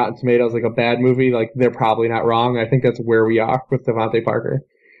on Rotten Tomatoes, like a bad movie, like they're probably not wrong. I think that's where we are with Devontae Parker.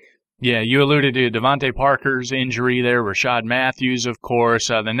 Yeah, you alluded to Devontae Parker's injury there, Rashad Matthews, of course.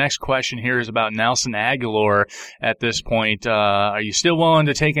 The next question here is about Nelson Aguilar at this point. Are you still willing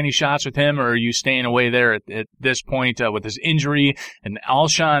to take any shots with him, or are you staying away there at this point with his injury and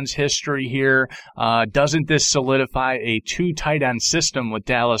Alshon's history here? Doesn't this solidify a two tight end system with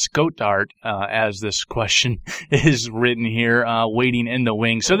Dallas Goedert, as this question is written here, waiting in the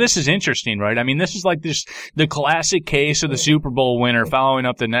wings? So this is interesting, right? I mean, this is like the classic case of the Super Bowl winner following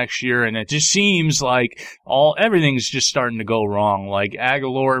up the next year. And it just seems like everything's just starting to go wrong. Like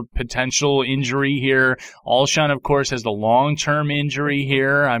Aguilar, potential injury here. Alshon, of course, has the long-term injury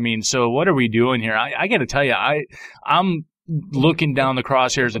here. I mean, so what are we doing here? I got to tell you, I'm looking down the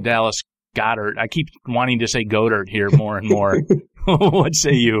crosshairs of Dallas Goedert. I keep wanting to say Goddard here more and more. What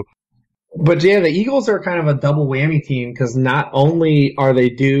say you? But yeah, the Eagles are kind of a double whammy team because not only are they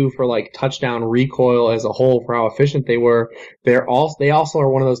due for like touchdown recoil as a whole for how efficient they were, they also are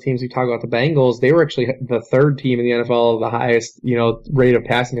one of those teams we talk about the Bengals. They were actually the third team in the NFL, the highest, rate of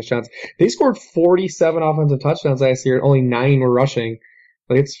passing touchdowns. They scored 47 offensive touchdowns last year. Only 9 were rushing.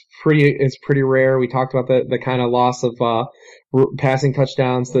 Like it's pretty rare. We talked about the kind of loss of passing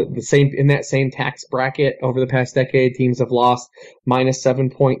touchdowns. The same in that same tax bracket over the past decade, teams have lost minus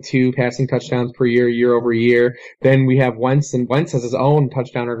 7.2 passing touchdowns per year over year. Then we have Wentz, and Wentz has his own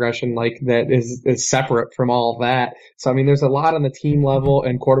touchdown regression like that is separate from all of that. So I mean, there's a lot on the team level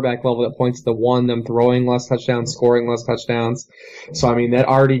and quarterback level that points to them throwing less touchdowns, scoring less touchdowns. So I mean, that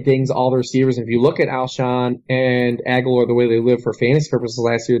already dings all the receivers. And if you look at Alshon and Aguilar, the way they lived for fantasy purposes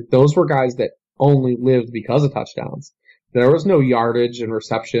last year, those were guys that only lived because of touchdowns. There was no yardage and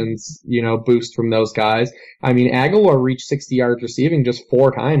receptions, boost from those guys. I mean, Aguilar reached 60 yards receiving just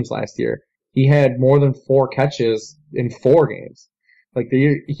 4 times last year. He had more than 4 catches in 4 games. Like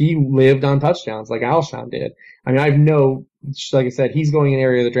he lived on touchdowns like Alshon did. I mean, like I said, he's going in an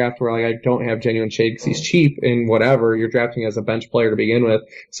area of the draft where like I don't have genuine shade because he's cheap and whatever. You're drafting as a bench player to begin with,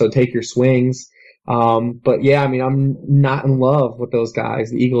 so take your swings. But yeah, I mean, I'm not in love with those guys,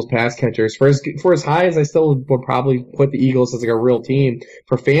 the Eagles pass catchers. For as high as I still would probably put the Eagles as like a real team,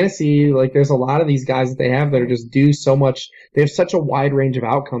 for fantasy, like there's a lot of these guys that they have that are just do so much. They have such a wide range of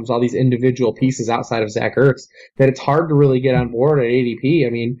outcomes, all these individual pieces outside of Zach Ertz, that it's hard to really get on board at ADP.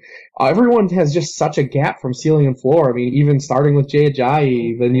 I mean, everyone has just such a gap from ceiling and floor. I mean, even starting with Jay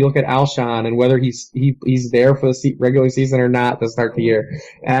Ajayi, then you look at Alshon and whether he's there for the regular season or not to start the year.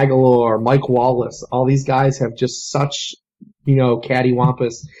 Aguilar, Mike Wallace, all these guys have just such,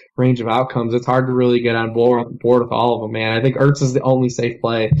 cattywampus range of outcomes. It's hard to really get on board with all of them, man. I think Ertz is the only safe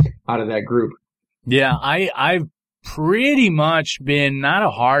play out of that group. Yeah, I've pretty much been not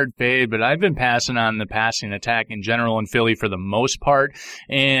a hard fade, but I've been passing on the passing attack in general in Philly for the most part.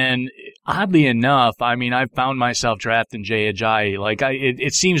 And oddly enough, I mean, I've found myself drafting Jay Ajayi. Like,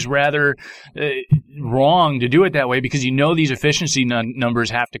 it seems rather wrong to do it that way because these efficiency numbers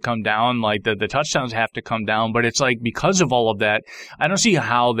have to come down, like the touchdowns have to come down. But it's like because of all of that, I don't see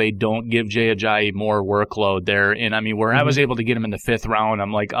how they don't give Jay Ajayi more workload there. And I mean, where I was able to get him in the 5th round,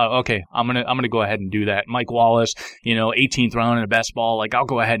 I'm like, okay, I'm gonna go ahead and do that. Mike Wallace, 18th round in a best ball, like I'll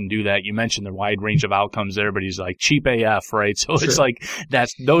go ahead and do that. You mentioned the wide range of outcomes there, but he's like cheap AF, right? So It's like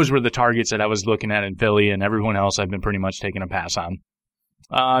those were the targets that I was looking at in Philly, and everyone else I've been pretty much taking a pass on.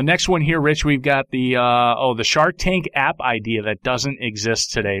 Next one here, Rich, we've got the Shark Tank app idea that doesn't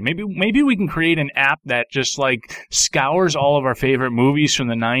exist today. Maybe we can create an app that just like scours all of our favorite movies from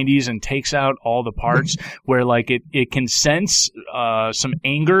the 90s and takes out all the parts where like it can sense some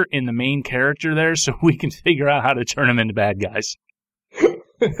anger in the main character there, so we can figure out how to turn them into bad guys.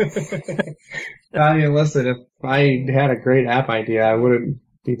 I mean, listen, if I had a great app idea, I wouldn't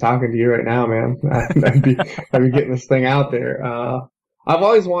be talking to you right now, man. I'd be getting this thing out there. I've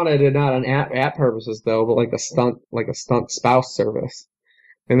always wanted it not on app purposes though, but like a stunt spouse service.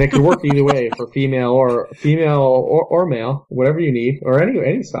 And it could work either way for female or male, whatever you need, or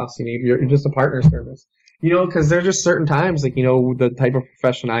any spouse you need. You're just a partner service. Cause there's just certain times, like, the type of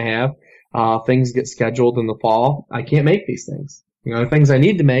profession I have, things get scheduled in the fall. I can't make these things. Things I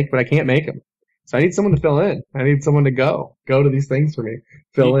need to make, but I can't make them. So I need someone to fill in. I need someone to go to these things for me,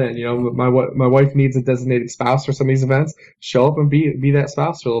 fill in. My wife needs a designated spouse for some of these events. Show up and be that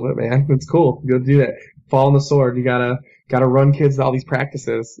spouse for a little bit, man. It's cool. Go do that. Fall on the sword. You gotta run kids to all these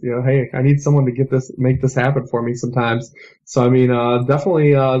practices. Hey, I need someone to make this happen for me sometimes. So I mean,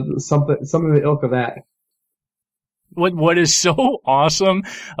 definitely something the ilk of that. What is so awesome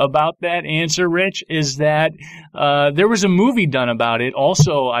about that answer, Rich, is that there was a movie done about it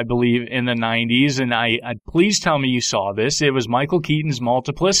also, I believe, in the 90s, and I please tell me you saw this. It was Michael Keaton's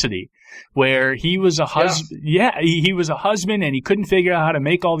Multiplicity. where he was a husband. Yeah, he was a husband and he couldn't figure out how to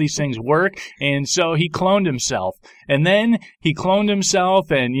make all these things work. And so he cloned himself. And then he cloned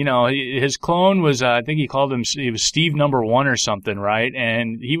himself and, his clone was, I think he called him, he was Steve number 1 or something, right?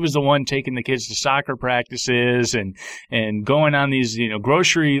 And he was the one taking the kids to soccer practices and going on these,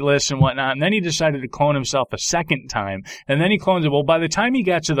 grocery lists and whatnot. And then he decided to clone himself a second time. And then he cloned it. Well, by the time he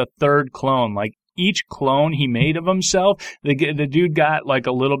got to the third clone, like each clone he made of himself, the dude got like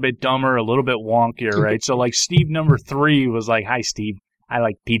a little bit dumber, a little bit wonkier, right? So like Steve number 3 was like, "Hi, Steve. I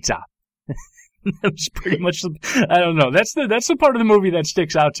like pizza." That was pretty much, I don't know. That's the part of the movie that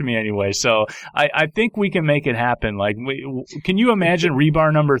sticks out to me anyway. So I think we can make it happen. Like, can you imagine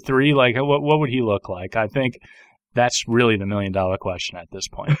Hribar number 3? Like, what would he look like? I think that's really the $1 million question at this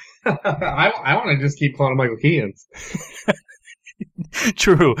point. I want to just keep calling Michael Keaton.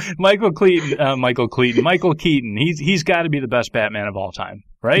 True. Michael Keaton. He's got to be the best Batman of all time,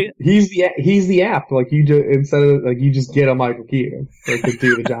 right? He's the app. Like you just get a Michael Keaton to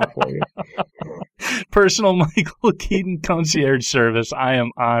do the job for you. Personal Michael Keaton concierge service. I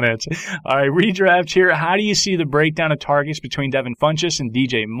am on it. All right, redraft here. How do you see the breakdown of targets between Devin Funchess and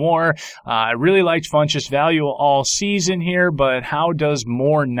DJ Moore? I really liked Funchess' value all season here, but how does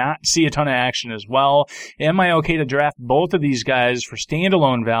Moore not see a ton of action as well? Am I okay to draft both of these guys for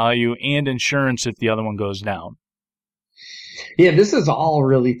standalone value and insurance if the other one goes down? Yeah, this is all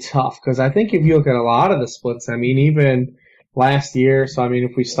really tough because I think if you look at a lot of the splits, I mean, even last year, so I mean,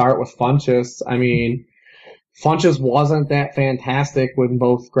 if we start with Funchess, I mean, Funchess wasn't that fantastic when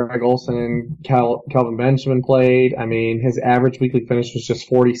both Greg Olsen and Kelvin Benjamin played. I mean, his average weekly finish was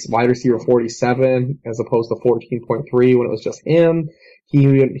just wide receiver 47 as opposed to 14.3 when it was just him.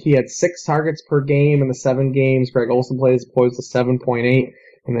 He had 6 targets per game in the 7 games Greg Olsen played as opposed to 7.8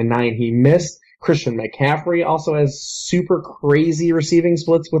 in the 9 he missed. Christian McCaffrey also has super crazy receiving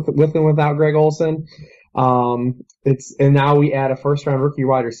splits with and without Greg Olsen. And now we add a first round rookie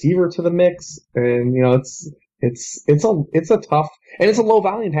wide receiver to the mix, and it's a tough, and it's a low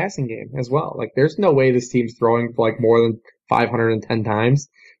volume passing game as well. Like there's no way this team's throwing like more than 510 times.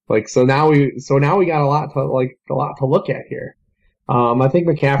 Like so now we got a lot to look at here. I think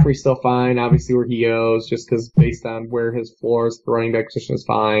McCaffrey's still fine, obviously where he goes, just because based on where his floor is, the running back position is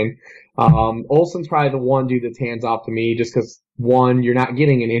fine. Olsen's probably the one dude that's hands off to me, just because one, you're not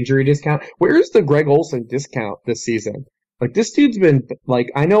getting an injury discount. Where's the Greg Olsen discount this season? Like this dude's been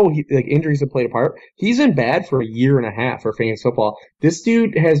like, I know injuries have played a part. He's been bad for a year and a half for fantasy football. This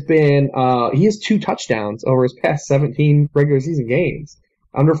dude has been, he has 2 touchdowns over his past 17 regular season games,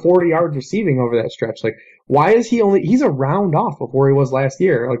 under 40 yards receiving over that stretch. Like, why is he's a round off of where he was last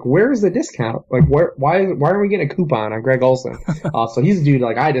year. Like, where is the discount? Like, why are we getting a coupon on Greg Olsen? So he's a dude,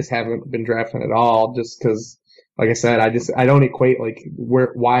 like, I just haven't been drafting at all just because, like I said, I don't equate, like,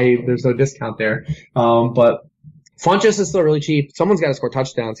 why there's no discount there. But Funchess is still really cheap. Someone's got to score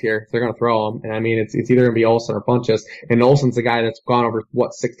touchdowns here if they're going to throw them. And I mean, it's either going to be Olsen or Funchess. And Olsen's the guy that's gone over,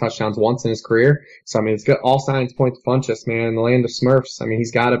 6 touchdowns once in his career. So, I mean, it's got all signs point to Funchess, man. In the land of Smurfs, I mean,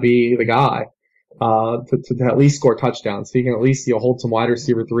 he's got to be the guy. To at least score touchdowns. So you can at least, hold some wide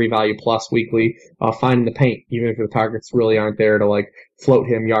receiver 3 value plus weekly, finding the paint, even if the targets really aren't there to like float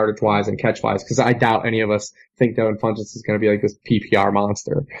him yardage wise and catch wise. Cause I doubt any of us think Devin Funchess is going to be like this PPR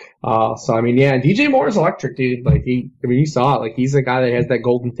monster. So I mean, yeah, DJ Moore is electric, dude. Like you saw it. Like he's a guy that has that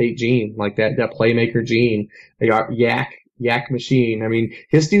Golden Tate gene, like that playmaker gene. They got yak machine. I mean,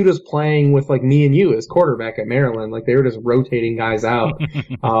 his dude was playing with like me and you as quarterback at Maryland. Like they were just rotating guys out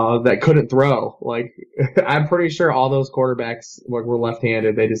that couldn't throw. Like I'm pretty sure all those quarterbacks were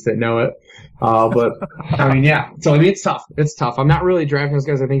left-handed. They just didn't know it. But I mean, yeah. So I mean, it's tough. It's tough. I'm not really drafting those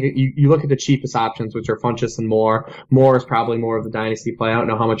guys. I think you look at the cheapest options, which are Funchess and Moore. Moore is probably more of the dynasty play. I don't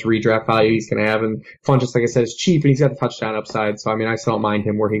know how much redraft value he's going to have. And Funchess, like I said, is cheap and he's got the touchdown upside. So I mean, I still don't mind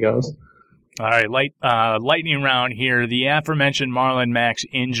him where he goes. All right, lightning round here. The aforementioned Marlon Mack's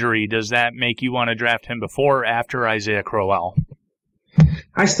injury, does that make you want to draft him before or after Isaiah Crowell?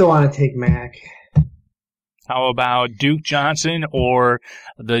 I still want to take Mack. How about Duke Johnson or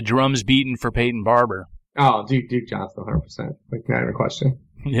the drums beaten for Peyton Barber? Oh, Duke Johnson, 100%. Like, not even a question.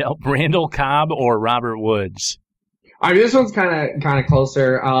 Yeah, Randall Cobb or Robert Woods? I mean, this one's kind of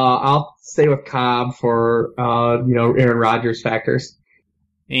closer. I'll stay with Cobb for, Aaron Rodgers factors.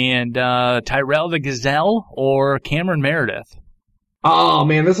 And Tyrell the Gazelle or Cameron Meredith? Oh,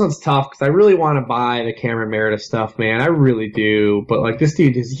 man, this one's tough because I really want to buy the Cameron Meredith stuff, man. I really do. But, like, this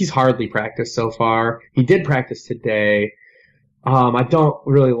dude, he's hardly practiced so far. He did practice today. I don't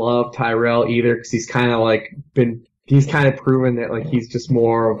really love Tyrell either because he's kind of, like, he's kind of proven that like he's just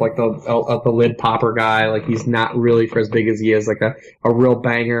more of like the lid popper guy. Like he's not really for as big as he is, like a real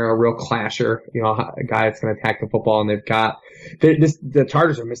banger, a real clasher, a guy that's going to attack the football. And the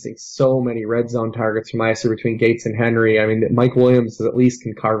Chargers are missing so many red zone targets from last year between Gates and Henry. I mean, Mike Williams at least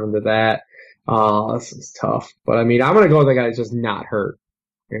can carve into that. This is tough, but I mean, I'm going to go with the guy who's just not hurt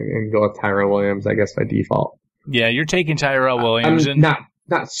and go with Tyrell Williams, I guess, by default. Yeah, you're taking Tyrell Williams. I'm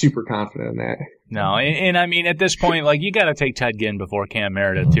not super confident in that. No, and I mean, at this point, like, you got to take Ted Ginn before Cam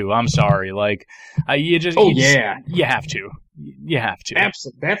Meredith, too. I'm sorry. Like, you have to. You have to.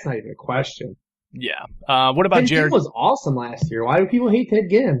 Absolutely. That's not even a question. Yeah. What about Ted Jared? Ginn was awesome last year. Why do people hate Ted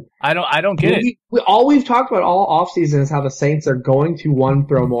Ginn? I don't get it. All we've talked about all offseason is how the Saints are going to, 1,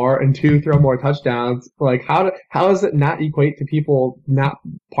 throw more, and 2, throw more touchdowns. Like, how does it not equate to people not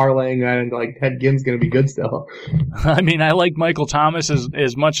parlaying that into, like, Ted Ginn's going to be good still? I mean, I like Michael Thomas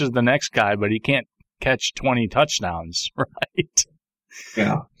as much as the next guy, but he can't catch 20 touchdowns, right?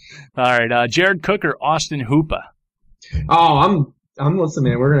 Yeah. All right. Jared Cook or Austin Hooper? Oh, I'm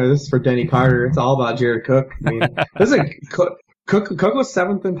listening, man. This is for Denny Carter. It's all about Jared Cook. I mean, Cook was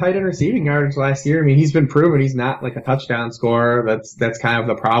 7th in tight end receiving yardage last year. I mean, he's been proven he's not like a touchdown scorer. That's kind of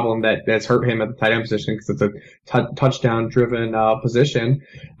the problem that's hurt him at the tight end position because it's a touchdown driven position.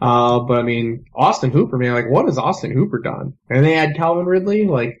 But I mean, Austin Hooper, man, like what has Austin Hooper done? And they had Calvin Ridley,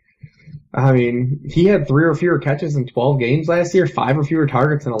 like. I mean, he had 3 or fewer catches in 12 games last year, 5 or fewer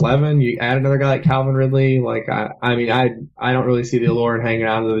targets in 11. You add another guy like Calvin Ridley. Like, I mean, I don't really see the allure in hanging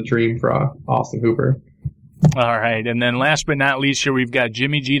on to the dream for Austin Hooper. All right. And then last but not least here, we've got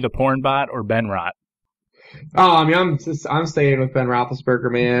Jimmy G, the porn bot, or Ben Rot. Oh, I mean, I'm staying with Ben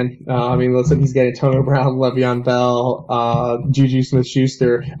Roethlisberger, man. I mean, listen, he's getting Antonio Brown, Le'Veon Bell, Juju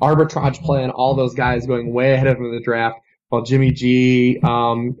Smith-Schuster, arbitrage playing all those guys going way ahead of him in the draft. Well, Jimmy G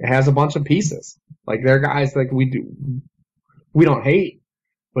has a bunch of pieces. Like they're guys like we don't hate,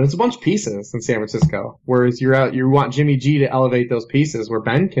 but it's a bunch of pieces in San Francisco. Whereas you want Jimmy G to elevate those pieces, where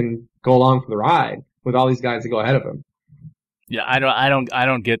Ben can go along for the ride with all these guys that go ahead of him. Yeah, I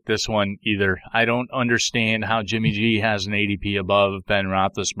don't get this one either. I don't understand how Jimmy G has an ADP above Ben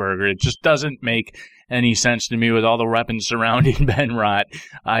Roethlisberger. It just doesn't make any sense to me with all the weapons surrounding Ben Rot.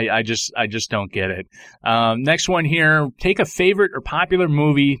 I just don't get it. Next one here, take a favorite or popular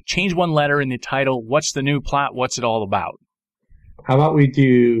movie, change one letter in the title. What's the new plot? What's it all about? How about we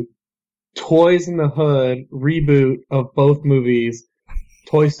do Toys in the Hood reboot of both movies,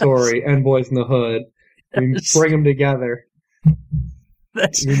 Toy Story and Boys in the Hood. We bring them together.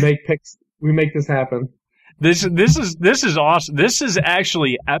 We make this happen. This is awesome. This is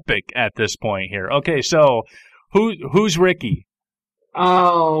actually epic at this point here. Okay, so who's Ricky?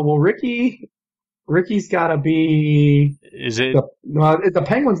 Oh, well, Ricky's got to be. Is it? The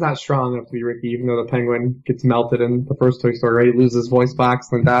Penguin's not strong enough to be Ricky, even though the Penguin gets melted in the first Toy Story. Right? He loses his voice box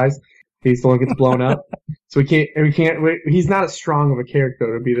and then dies. He's the one who gets blown up. So we can't. He's not as strong of a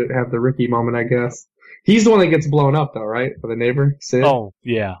character to have the Ricky moment, I guess. He's the one that gets blown up, though, right? For the neighbor, Sid. Oh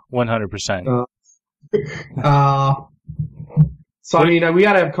yeah, 100%. So I mean, we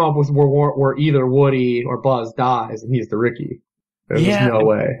gotta come up with where either Woody or Buzz dies, and he's the Ricky. There's no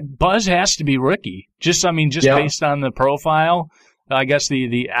way. Buzz has to be Ricky. Just based on the profile. I guess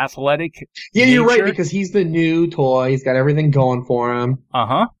the athletic. Yeah, nature. You're right because he's the new toy. He's got everything going for him.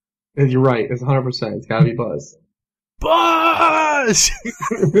 You're right. It's 100%. It's gotta be Buzz. Buzz!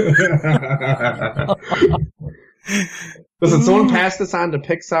 Listen, someone pass this on to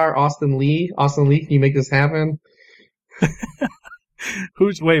Pixar, Austin Lee. Austin Lee, can you make this happen?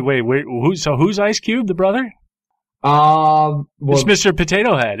 Who's Ice Cube, the brother? Well, it's Mr.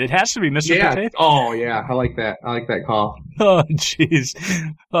 Potato Head. It has to be Mr. Potato. Oh yeah, I like that. I like that call. Oh jeez.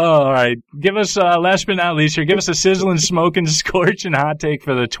 All right, give us last but not least here. Give us a sizzling, smoking, scorching hot take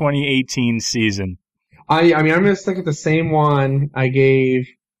for the 2018 season. I mean, I'm going to stick with the same one I gave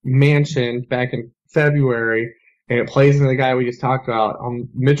Mansion back in February, and it plays into the guy we just talked about.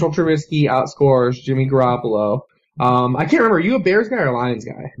 Mitchell Trubisky outscores Jimmy Garoppolo. I can't remember. Are you a Bears guy or a Lions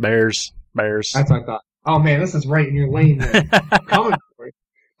guy? Bears. That's what I thought. Oh man, this is right in your lane, man. Coming for it.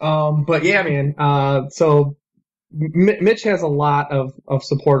 But yeah, man. So Mitch has a lot of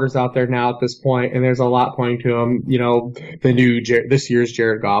supporters out there now at this point, and there's a lot pointing to him. You know, this year's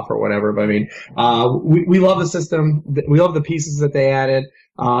Jared Goff or whatever. But I mean, we love the system. We love the pieces that they added.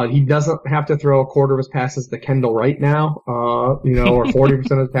 He doesn't have to throw a quarter of his passes to Kendall Wright now, or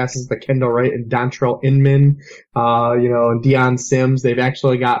 40% of his passes to Kendall Wright and Dontrell Inman, and Deion Sims. They've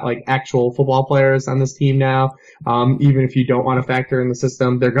actually got like actual football players on this team now. Even if you don't want to factor in the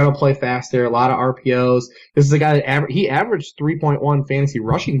system, they're going to play faster, a lot of RPOs. This is a guy that he averaged 3.1 fantasy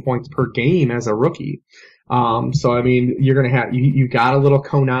rushing points per game as a rookie. So I mean, you're gonna have you got a little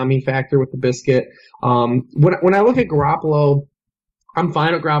Konami factor with the biscuit. When I look at Garoppolo, I'm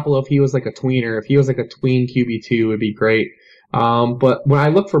fine with Garoppolo if he was like a tweener. If he was like a tween QB2, it would be great. But when I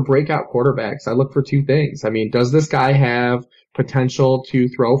look for breakout quarterbacks, I look for two things. I mean, does this guy have potential to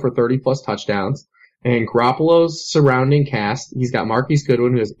throw for 30 plus touchdowns? And Garoppolo's surrounding cast, he's got Marquise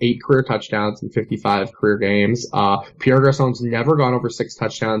Goodwin, who has 8 career touchdowns in 55 career games. Pierre Garçon's never gone over 6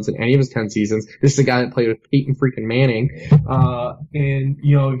 touchdowns in any of his 10 seasons. This is a guy that played with Peyton freaking Manning. And,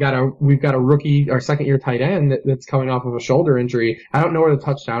 you know, we've got a rookie, our second year tight end that's coming off of a shoulder injury. I don't know where the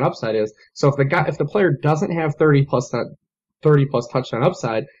touchdown upside is. So if the player doesn't have 30 plus touchdown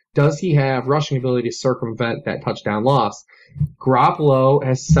upside, does he have rushing ability to circumvent that touchdown loss? Garoppolo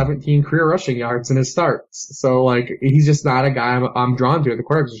has 17 career rushing yards in his starts. So, like, he's just not a guy I'm drawn to at the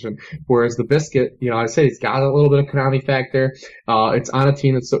quarterback position. Whereas the biscuit, you know, I say he's got a little bit of Konami factor. It's on a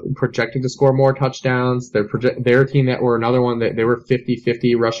team that's projected to score more touchdowns. They're a team that were another one that they were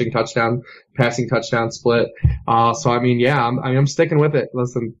 50-50 rushing touchdown, passing touchdown split. So, I mean, yeah, I'm sticking with it.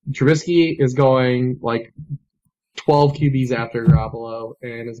 Listen, Trubisky is going, like, 12 QBs after Garoppolo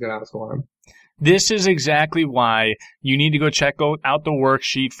and is going to outscore him. This is exactly why you need to go check out the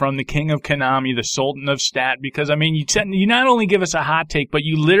worksheet from the King of Konami, the Sultan of Stat, because, I mean, you not only give us a hot take, but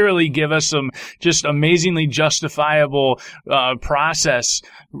you literally give us some just amazingly justifiable process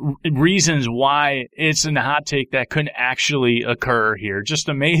reasons why it's a hot take that could actually occur here. Just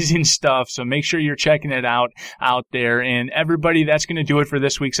amazing stuff, so make sure you're checking it out there. And everybody, that's going to do it for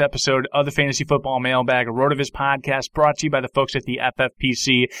this week's episode of the Fantasy Football Mailbag, a RotoViz podcast brought to you by the folks at the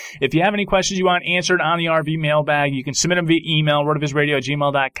FFPC. If you have any questions you want answered on the RV Mailbag, you can submit them via email,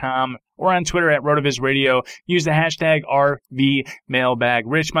 rotovizradio@gmail.com, or on Twitter at RotoVizRadio. Use the hashtag RVMailbag.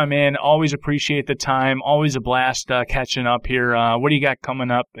 Rich, my man, always appreciate the time. Always a blast catching up here. What do you got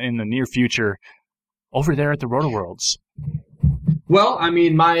coming up in the near future over there at the RotoWorlds? Well, I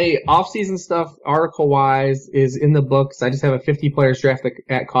mean, my off-season stuff, article-wise, is in the books. I just have a 50 players draft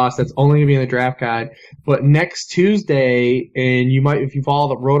at cost. That's only going to be in the draft guide. But next Tuesday, and you might, if you follow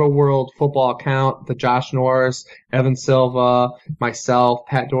the RotoWorld football account, the Josh Norris, Evan Silva, myself,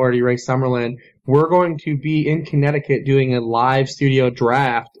 Pat Doherty, Ray Summerlin, we're going to be in Connecticut doing a live studio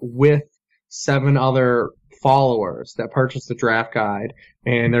draft with 7 other followers that purchased the draft guide,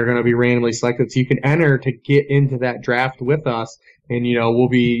 and they're going to be randomly selected. So you can enter to get into that draft with us, and, you know, we'll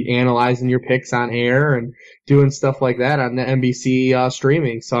be analyzing your picks on air and doing stuff like that on the NBC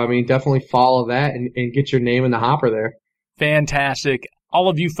streaming. So, I mean, definitely follow that and get your name in the hopper there. Fantastic. All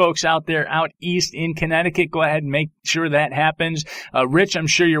of you folks out there out east in Connecticut, go ahead and make sure that happens. Rich, I'm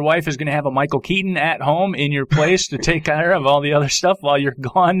sure your wife is going to have a Michael Keaton at home in your place to take care of all the other stuff while you're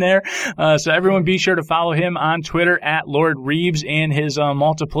gone there. So everyone be sure to follow him on Twitter at Lord Reeves and his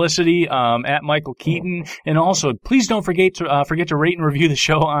multiplicity at Michael Keaton. And also, please don't forget to rate and review the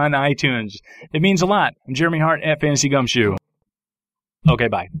show on iTunes. It means a lot. I'm Jeremy Hart at Fantasy Gumshoe. Okay,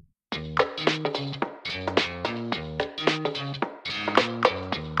 bye.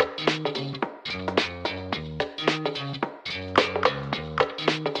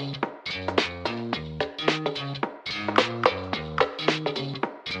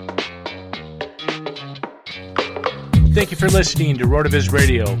 Thank you for listening to RotoViz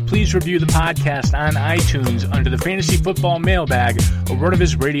Radio. Please review the podcast on iTunes under the Fantasy Football Mailbag or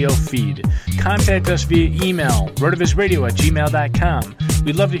RotoViz Radio feed. Contact us via email, rotovizradio@gmail.com.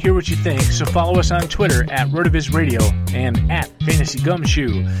 We'd love to hear what you think, so follow us on Twitter at RotoViz Radio and at Fantasy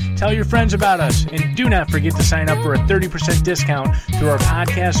Gumshoe. Tell your friends about us, and do not forget to sign up for a 30% discount through our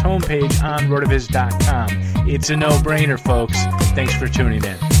podcast homepage on rotoviz.com. It's a no-brainer, folks. Thanks for tuning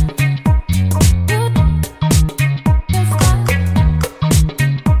in.